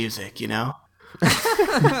is the music, you know?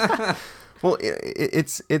 Well,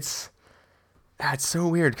 it's so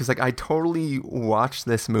weird because like I totally watched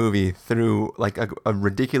this movie through like a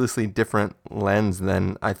ridiculously different lens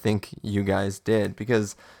than I think you guys did,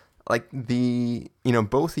 because like you know,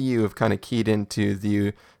 both of you have kind of keyed into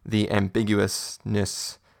the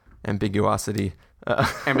ambiguosity.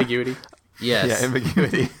 Ambiguity. Yes. Yeah,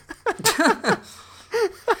 ambiguity.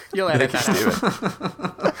 You'll edit that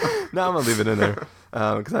out. No, I'm gonna leave it in there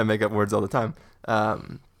because I make up words all the time.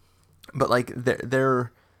 But like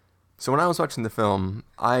they're so when I was watching the film,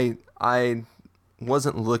 I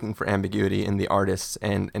wasn't looking for ambiguity in the artists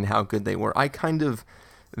and how good they were. I kind of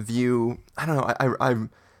view, I don't know,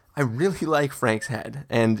 I really like Frank's Head,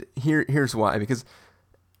 and here's why. Because,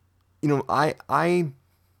 you know, I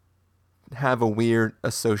have a weird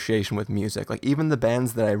association with music. Like, even the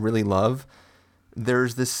bands that I really love,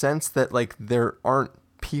 there's this sense that like there aren't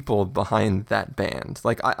people behind that band.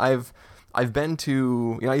 Like I've been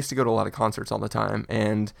to, you know, I used to go to a lot of concerts all the time,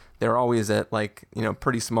 and they're always at like, you know,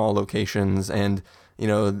 pretty small locations. And you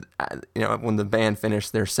know, when the band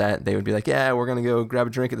finished their set, they would be like, yeah, we're going to go grab a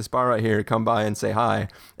drink at this bar right here. Come by and say hi.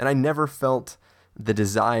 And I never felt the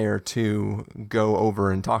desire to go over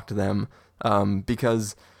and talk to them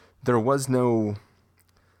because there was no,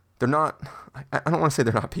 they're not, I don't want to say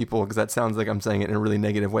they're not people because that sounds like I'm saying it in a really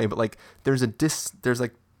negative way, but like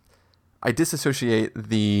I disassociate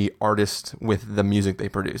the artist with the music they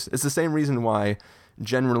produce. It's the same reason why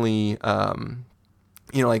generally,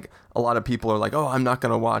 you know, like a lot of people are like, oh, I'm not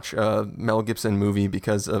going to watch a Mel Gibson movie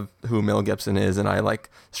because of who Mel Gibson is. And I like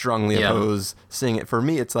strongly oppose seeing it. For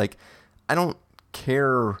me, it's like, I don't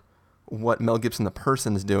care what Mel Gibson, the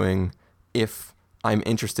person, is doing if I'm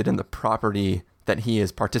interested in the property that he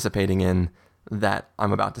is participating in that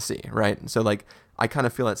I'm about to see. Right. So like, I kind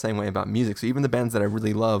of feel that same way about music. So even the bands that I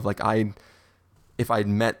really love, like if I'd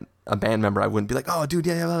met a band member, I wouldn't be like, oh dude,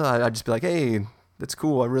 yeah. I'd just be like, hey, that's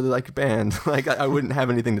cool. I really like your band. Like I wouldn't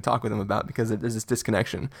have anything to talk with them about because there's this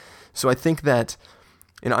disconnection. So I think that,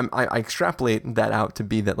 you know, I extrapolate that out to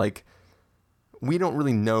be that like, we don't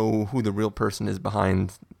really know who the real person is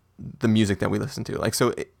behind the music that we listen to. Like,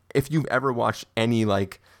 so if you've ever watched any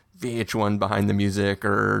like VH1 behind the music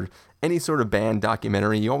or any sort of band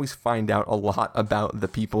documentary, you always find out a lot about the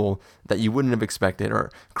people that you wouldn't have expected, or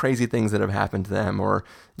crazy things that have happened to them, or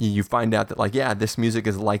you find out that like, yeah, this music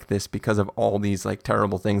is like this because of all these like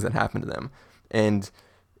terrible things that happened to them. And,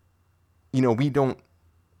 you know, we don't,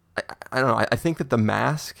 I don't know, I think that the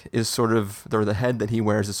mask is sort of, or the head that he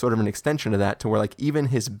wears is sort of an extension of that, to where like even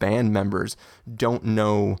his band members don't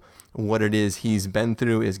know what it is he's been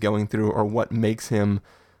through, is going through, or what makes him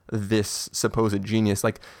this supposed genius.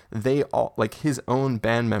 Like they all, like his own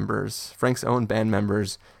band members, Frank's own band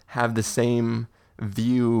members, have the same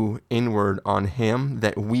view inward on him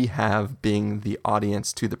that we have being the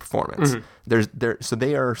audience to the performance. Mm-hmm. So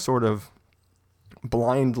they are sort of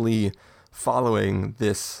blindly following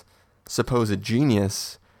this supposed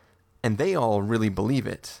genius, and they all really believe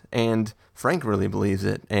it. And Frank really believes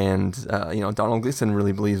it, and you know, Donald Gleason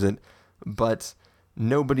really believes it, but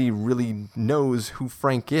nobody really knows who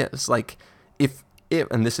Frank is. Like, if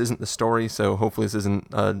and this isn't the story, so hopefully this isn't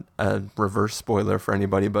a reverse spoiler for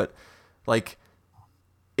anybody, but like,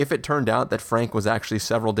 if it turned out that Frank was actually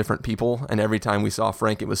several different people, and every time we saw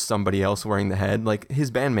Frank it was somebody else wearing the head, like his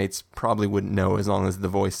bandmates probably wouldn't know as long as the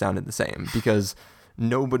voice sounded the same, because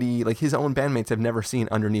nobody, like his own bandmates, have never seen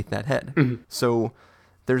underneath that head. Mm-hmm. So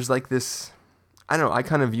there's like this, I don't know, I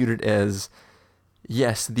kind of viewed it as,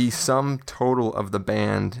 yes, the sum total of the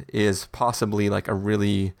band is possibly like a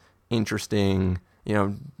really interesting, you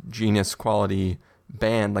know, genius quality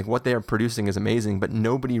band. Like what they are producing is amazing, but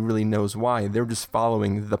nobody really knows why. They're just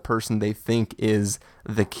following the person they think is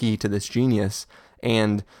the key to this genius,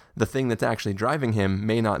 and the thing that's actually driving him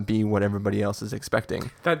may not be what everybody else is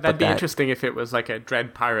expecting. That'd be interesting if it was like a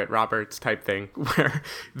Dread Pirate Roberts type thing, where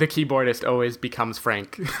the keyboardist always becomes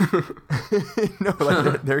Frank. No,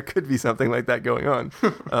 like there could be something like that going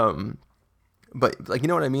on. But like, you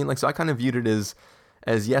know what I mean? Like, so I kind of viewed it as,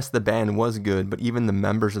 as yes, the band was good, but even the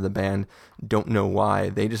members of the band don't know why.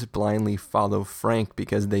 They just blindly follow Frank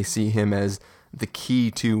because they see him as the key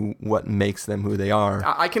to what makes them who they are.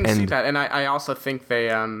 I can see that, and I also think they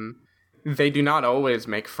do not always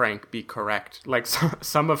make Frank be correct. Like,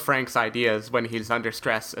 some of Frank's ideas, when he's under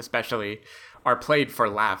stress especially, are played for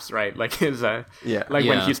laughs, right? Like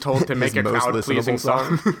when he's told to make a crowd-pleasing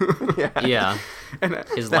song. Yeah. And,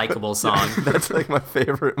 his likable song. That's like my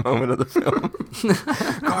favorite moment of the film.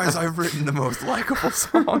 Guys, I've written the most likable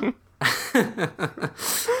song.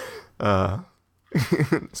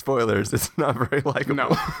 Spoilers, it's not very likable.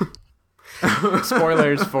 No.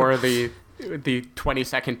 Spoilers for the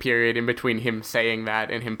 20-second period in between him saying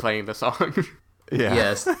that and him playing the song. Yeah.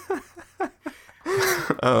 Yes.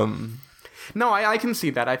 No, I can see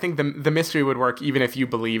that. I think the mystery would work even if you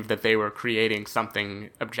believed that they were creating something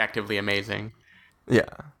objectively amazing. Yeah.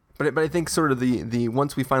 But I think sort of the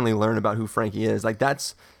once we finally learn about who Frankie is, like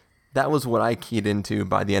that was what I keyed into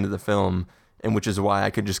by the end of the film, and which is why I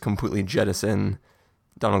could just completely jettison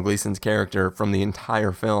Donald Gleason's character from the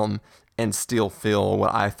entire film and still feel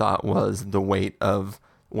what I thought was the weight of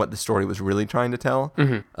what the story was really trying to tell.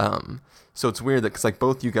 Mm-hmm. So it's weird that, because like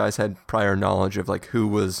both you guys had prior knowledge of like who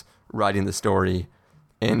was writing the story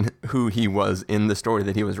and who he was in the story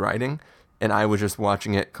that he was writing, and I was just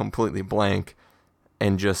watching it completely blank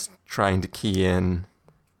and just trying to key in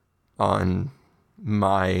on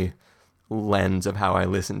my lens of how I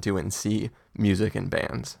listen to and see music and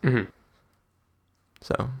bands. Mm-hmm.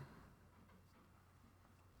 So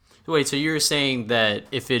wait, so you're saying that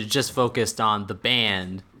if it just focused on the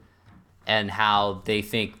band and how they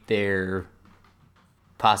think they're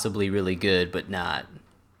possibly really good but not,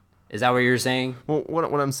 is that what you're saying? Well,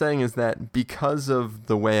 what I'm saying is that because of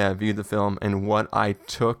the way I viewed the film and what I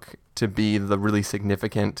took to be the really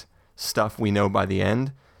significant stuff we know by the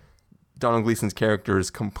end, Donald Gleason's character is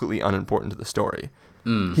completely unimportant to the story.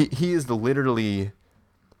 He is literally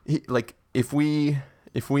like, if we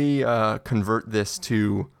convert this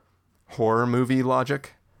to horror movie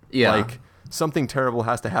logic, like something terrible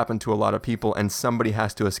has to happen to a lot of people and somebody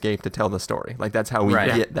has to escape to tell the story. Like, that's how we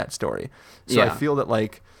get that story. So I feel that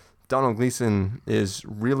like Donald Gleason is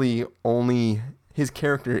really his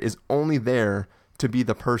character is only there to be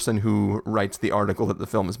the person who writes the article that the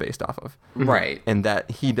film is based off of. Right. And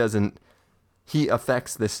that he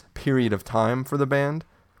affects this period of time for the band,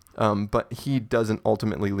 but he doesn't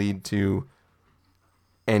ultimately lead to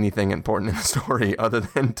anything important in the story other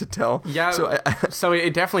than to tell. Yeah, so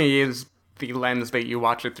it definitely is the lens that you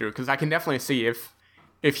watch it through, because I can definitely see if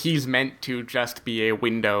he's meant to just be a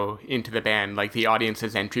window into the band, like the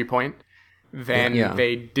audience's entry point, then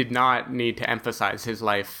they did not need to emphasize his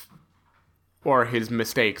life or his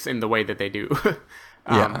mistakes in the way that they do.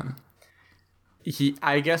 I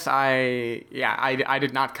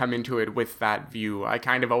did not come into it with that view. I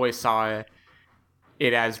kind of always saw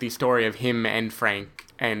it as the story of him and Frank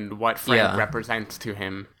and what Frank represents to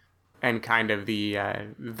him, and kind of the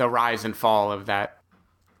rise and fall of that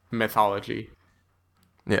mythology.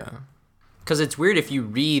 Yeah. Because it's weird if you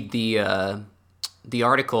read the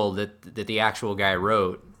article that the actual guy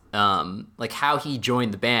wrote, like how he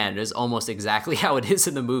joined the band is almost exactly how it is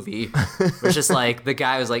in the movie. It's just like the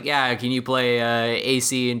guy was like, "Yeah, can you play A,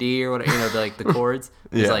 C, and D or whatever, like the chords?"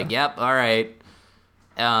 He's like, "Yep, all right."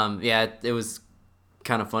 It was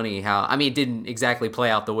kind of funny how, I mean, it didn't exactly play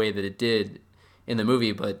out the way that it did in the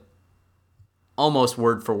movie, but almost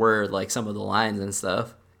word for word, like some of the lines and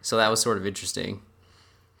stuff. So that was sort of interesting.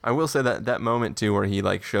 I will say that moment too, where he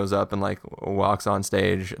like shows up and like walks on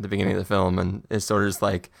stage at the beginning of the film and is sort of just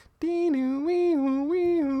like, and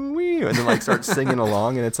then like starts singing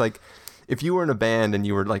along, and it's like, if you were in a band and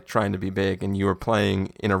you were like trying to be big and you were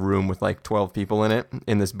playing in a room with like 12 people in it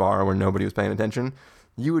in this bar where nobody was paying attention,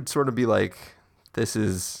 you would sort of be like, this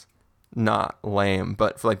is not lame.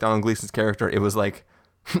 But for like Donald Gleason's character, it was like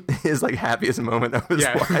his like happiest moment of his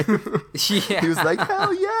life. He was like,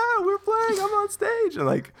 hell yeah, we're playing, I'm on stage. And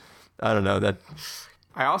like, I don't know, that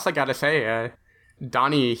I also gotta say,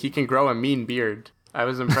 Donnie, he can grow a mean beard. I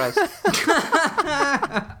was impressed.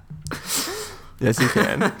 Yes, he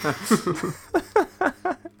can.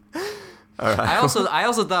 All right. I also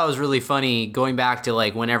thought it was really funny going back to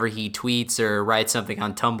like whenever he tweets or writes something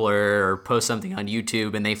on Tumblr or posts something on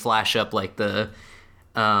YouTube and they flash up like the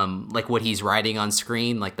like what he's writing on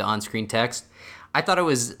screen, like the on-screen text. I thought it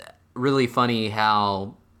was really funny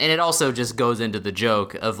how, and it also just goes into the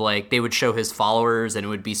joke of like they would show his followers and it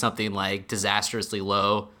would be something like disastrously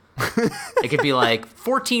low. It could be like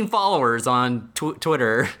 14 followers on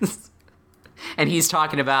Twitter. And he's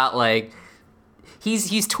talking about like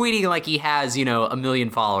he's tweeting like he has, 1 million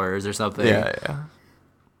followers or something. Yeah.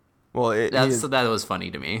 Well, that was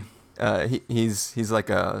funny to me. He's like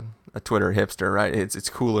a Twitter hipster, right? It's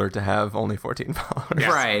cooler to have only 14 followers.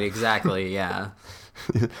 Yes. Right, exactly, yeah.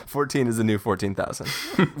 14 is the new 14,000.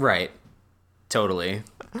 Right. Totally.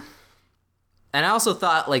 And I also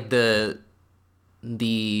thought like the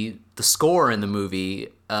score in the movie,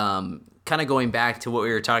 kind of going back to what we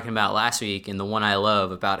were talking about last week in The One I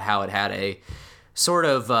Love, about how it had a sort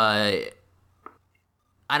of I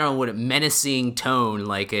don't know what, a menacing tone,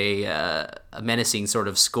 like a menacing sort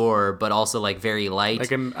of score, but also like very light.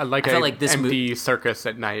 Like this empty circus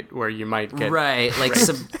at night where you might get right, like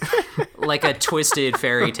like a twisted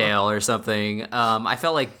fairy tale or something. I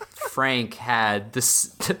felt like Frank had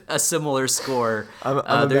a similar score.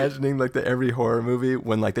 I'm imagining like every horror movie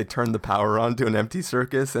when like they turn the power on to an empty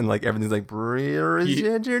circus and like everything's like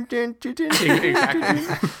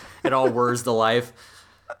exactly. It all whirs to life.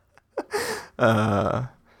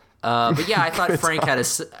 But yeah, I thought Frank had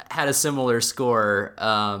a similar score.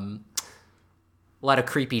 A lot of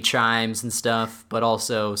creepy chimes and stuff, but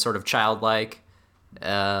also sort of childlike.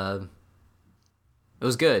 It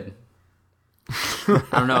was good. I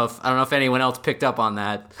don't know if anyone else picked up on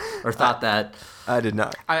that or thought that. I did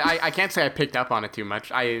not. I can't say I picked up on it too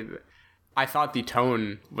much. I thought the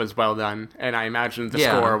tone was well done, and I imagined the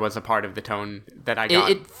score was a part of the tone that I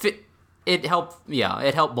got. It helped. Yeah,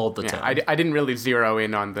 it helped mold the tone. I didn't really zero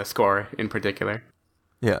in on the score in particular.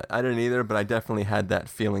 Yeah, I didn't either, but I definitely had that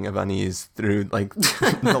feeling of unease through like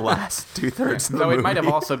the last 2/3 of the movie. It might have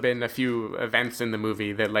also been a few events in the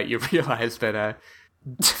movie that let you realize that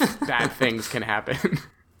bad things can happen.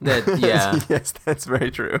 Yes, that's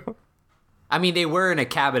very true. I mean, they were in a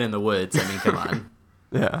cabin in the woods. I mean, come on.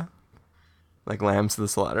 Yeah, like lambs to the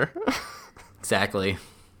slaughter. Exactly.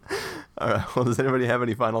 All right. Well, does anybody have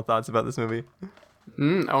any final thoughts about this movie?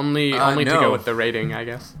 Only to go with the rating, I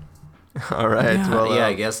guess. All right. Yeah, well,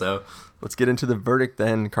 I guess so. Let's get into the verdict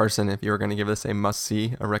then. Carson, if you were going to give this a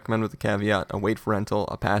must-see, a recommend with a caveat, a wait for rental,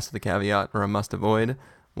 a pass with a caveat, or a must-avoid,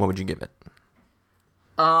 what would you give it?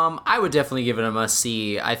 I would definitely give it a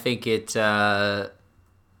must-see. I think it's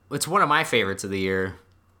one of my favorites of the year.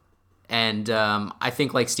 And I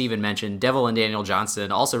think, like Steven mentioned, Devil and Daniel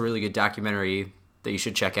Johnston, also a really good documentary that you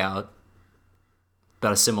should check out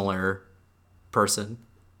about a similar person.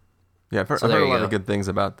 Yeah, I've heard a lot of good things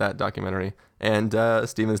about that documentary. And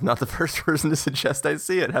Steven's not the first person to suggest I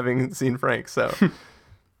see it, having seen Frank, so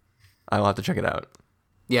I'll have to check it out.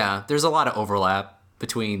 Yeah, there's a lot of overlap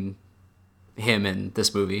between him and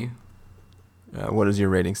this movie. What is your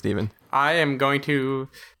rating, Steven? I am going to...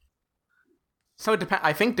 So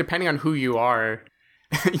I think depending on who you are,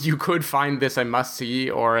 you could find this a must-see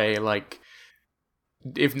or a, like,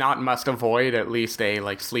 if not must-avoid, at least a,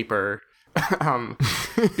 like, sleeper.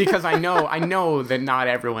 Because I know that not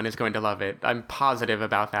everyone is going to love it. I'm positive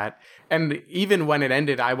about that. And even when it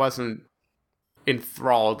ended, I wasn't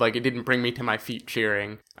enthralled. Like, it didn't bring me to my feet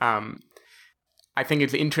cheering. I think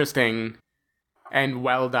it's interesting and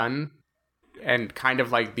well done. And kind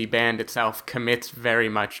of like the band itself commits very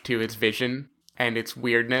much to its vision and its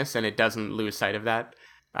weirdness, and it doesn't lose sight of that.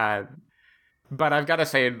 But I've got to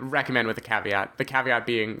say, recommend with a caveat. The caveat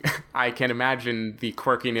being, I can imagine the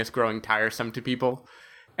quirkiness growing tiresome to people,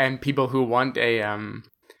 and people who want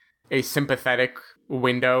a sympathetic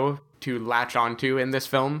window to latch onto in this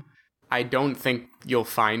film. I don't think you'll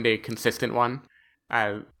find a consistent one.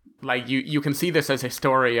 Like you can see this as a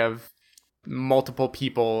story of multiple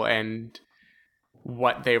people and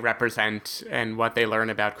what they represent and what they learn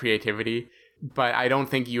about creativity. But I don't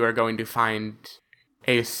think you are going to find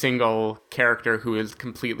a single character who is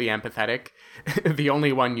completely empathetic. The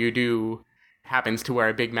only one you do happens to wear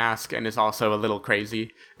a big mask and is also a little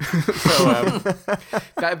crazy. So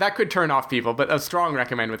that could turn off people, but a strong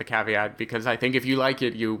recommend with a caveat, because I think if you like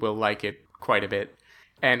it, you will like it quite a bit.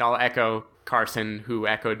 And I'll echo Carson, who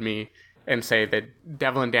echoed me, and say that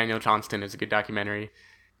Devil and Daniel Johnston is a good documentary.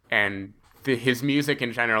 And his music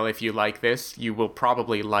in general, if you like this, you will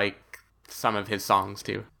probably like some of his songs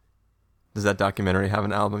too. Does that documentary have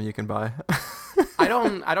an album you can buy? I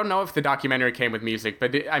don't know if the documentary came with music,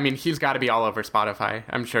 but I mean, he's got to be all over Spotify.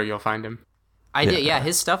 I'm sure you'll find him. Yeah,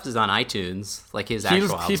 his stuff is on iTunes, like his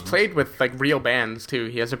actual albums. He's played with like real bands too.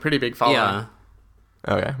 He has a pretty big following. Yeah.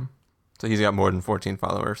 Okay. So he's got more than 14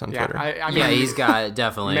 followers on Twitter. I mean, he's got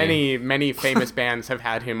definitely many famous bands have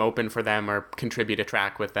had him open for them or contribute a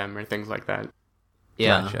track with them or things like that.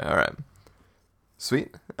 Yeah. Gotcha. All right.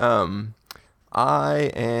 Sweet.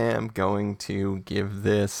 I am going to give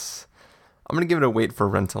this... I'm going to give it a wait for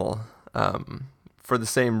rental. For the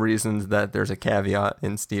same reasons that there's a caveat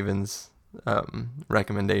in Steven's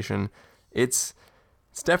recommendation. It's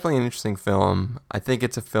It's definitely an interesting film. I think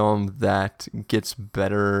it's a film that gets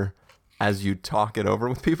better as you talk it over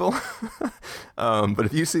with people. But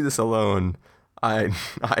if you see this alone, I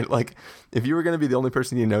like, if you were going to be the only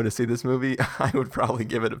person you know to see this movie, I would probably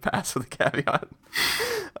give it a pass with a caveat.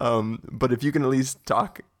 But if you can at least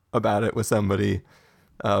talk about it with somebody,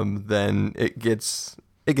 then it gets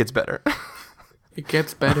better. It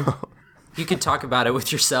gets better. You can talk about it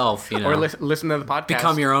with yourself, Or listen to the podcast.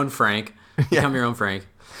 Become your own Frank. Become your own Frank.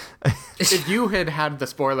 If you had the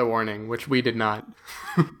spoiler warning, which we did not.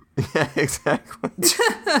 Yeah, exactly.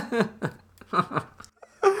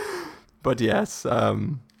 But yes,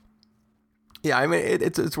 yeah, I mean,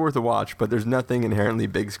 it's worth a watch, but there's nothing inherently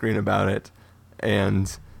big screen about it,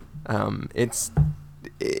 and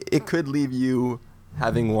it could leave you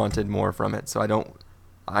having wanted more from it. So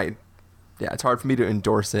it's hard for me to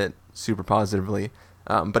endorse it super positively,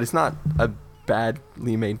 but it's not a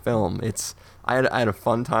badly made film. I had a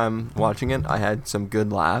fun time watching it. I had some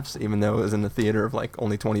good laughs, even though it was in a theater of like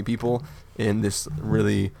only 20 people in this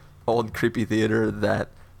really old, creepy theater that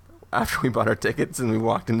after we bought our tickets and we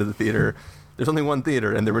walked into the theater, there's only one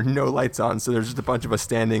theater and there were no lights on. So there's just a bunch of us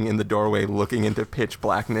standing in the doorway looking into pitch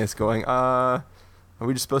blackness going, are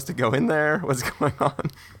we just supposed to go in there? What's going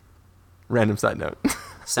on? Random side note.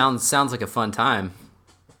 Sounds like a fun time.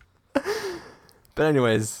 But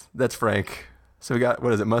anyways, that's Frank. So we got,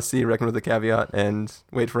 what is it, must see, recommend with a caveat, and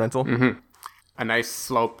wait for rental. Mm-hmm. A nice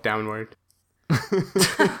slope downward.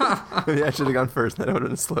 Maybe I should have gone first, then it would have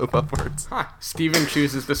been a slope upwards. Huh. Steven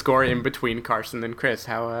chooses the score in between Carson and Chris.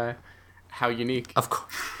 How unique. Of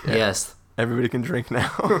course. Yeah. Yes. Everybody can drink now.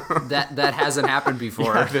 That hasn't happened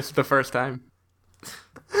before. Yeah, this is the first time.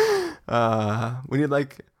 We need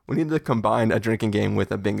to combine a drinking game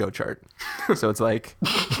with a bingo chart. So it's like,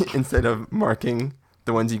 instead of marking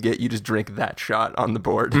the ones you get, you just drink that shot on the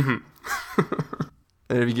board. Mm-hmm.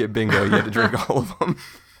 And if you get bingo, you have to drink all of them.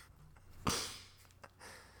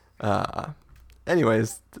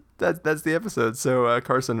 Anyways, that's the episode. So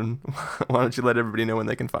Carson, why don't you let everybody know where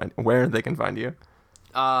they can find you?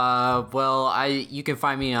 Well, you can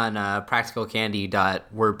find me on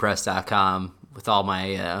practicalcandy.wordpress.com with all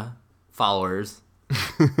my followers.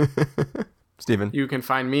 Steven? You can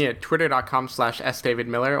find me at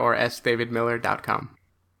twitter.com/sdavidmiller or sdavidmiller.com.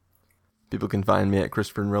 People can find me at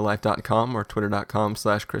ChristopherInRealLife.com or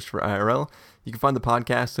twitter.com/ChristopherIRL. You can find the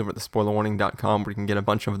podcast over at thespoilerwarning.com where you can get a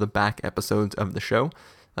bunch of the back episodes of the show.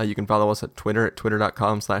 You can follow us at Twitter at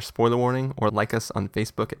twitter.com/spoilerwarning or like us on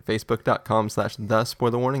Facebook at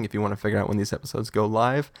facebook.com/thespoilerwarning if you want to figure out when these episodes go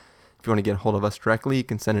live. If you want to get a hold of us directly, you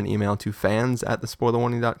can send an email to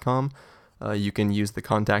fans@thespoilerwarning.com. You can use the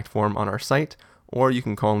contact form on our site, or you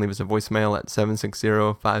can call and leave us a voicemail at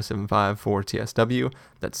 760-575-4TSW.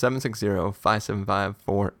 That's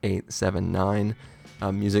 760-575-4879.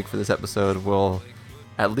 Music for this episode will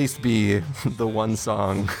at least be the one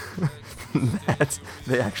song that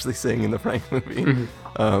they actually sing in the Frank movie.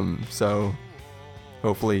 Mm-hmm. So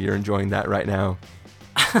hopefully you're enjoying that right now.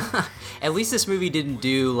 At least this movie didn't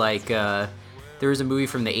do like... there was a movie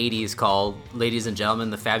from the 80s called Ladies and Gentlemen,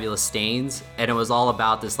 The Fabulous Stains, and it was all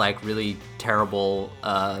about this like really terrible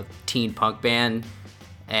teen punk band,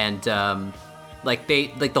 and like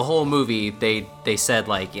the whole movie they said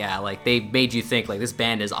like, yeah, like they made you think like this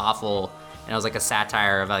band is awful, and it was like a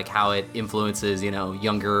satire of like how it influences,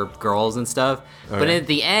 younger girls and stuff. Okay. But at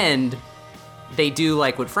the end they do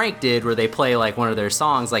like what Frank did, where they play like one of their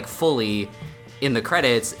songs like fully in the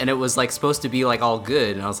credits, and it was like supposed to be like all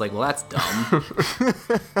good, and I was like, well, that's dumb.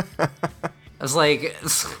 I was like,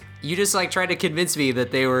 you just like tried to convince me that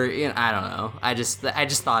they were, I don't know. I just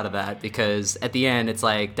thought of that because at the end it's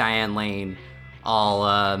like Diane Lane all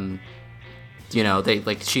they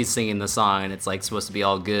like, she's singing the song and it's like supposed to be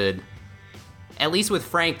all good. At least with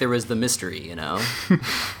Frank there was the mystery,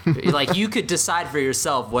 like you could decide for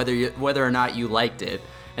yourself whether or not you liked it,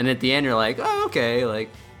 and at the end you're like, oh, okay, like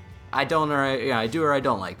I don't, or I do or I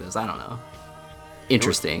don't like this. I don't know.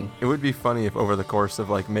 Interesting. It would be funny if over the course of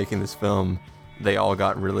like making this film, they all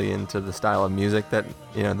got really into the style of music that,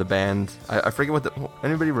 the band, I forget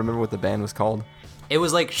anybody remember what the band was called? It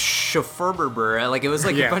was like Schafferberber, like it was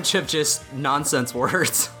like a bunch of just nonsense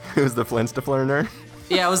words. It was the Flintstofferner?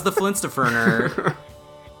 Yeah, it was the Flintstofferner.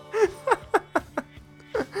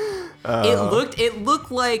 It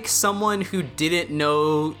looked like someone who didn't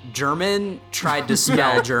know German tried to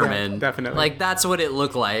spell German. Yeah, definitely. Like that's what it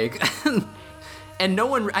looked like. And no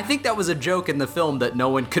one, I think that was a joke in the film that no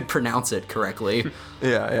one could pronounce it correctly.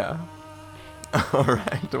 Yeah. All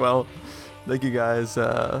right. Well, thank you guys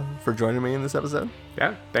for joining me in this episode.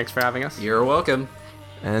 Yeah, thanks for having us. You're welcome.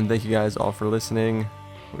 And thank you guys all for listening.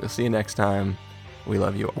 We'll see you next time. We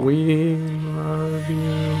love you all. We love you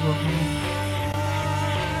all.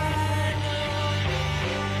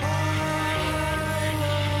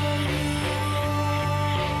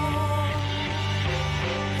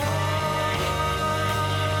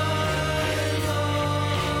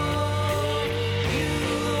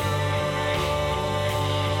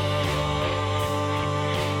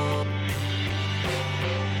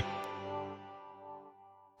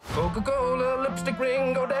 Coca-Cola, lipstick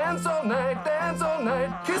ring, go dance all night,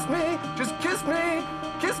 kiss me, just kiss me,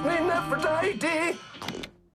 Nefertiti.